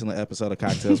an excellent episode of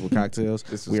Cocktails with Cocktails.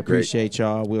 This was We great. appreciate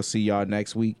y'all. We'll see y'all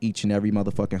next week, each and every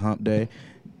motherfucking hump day.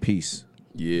 Peace.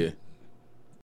 Yeah.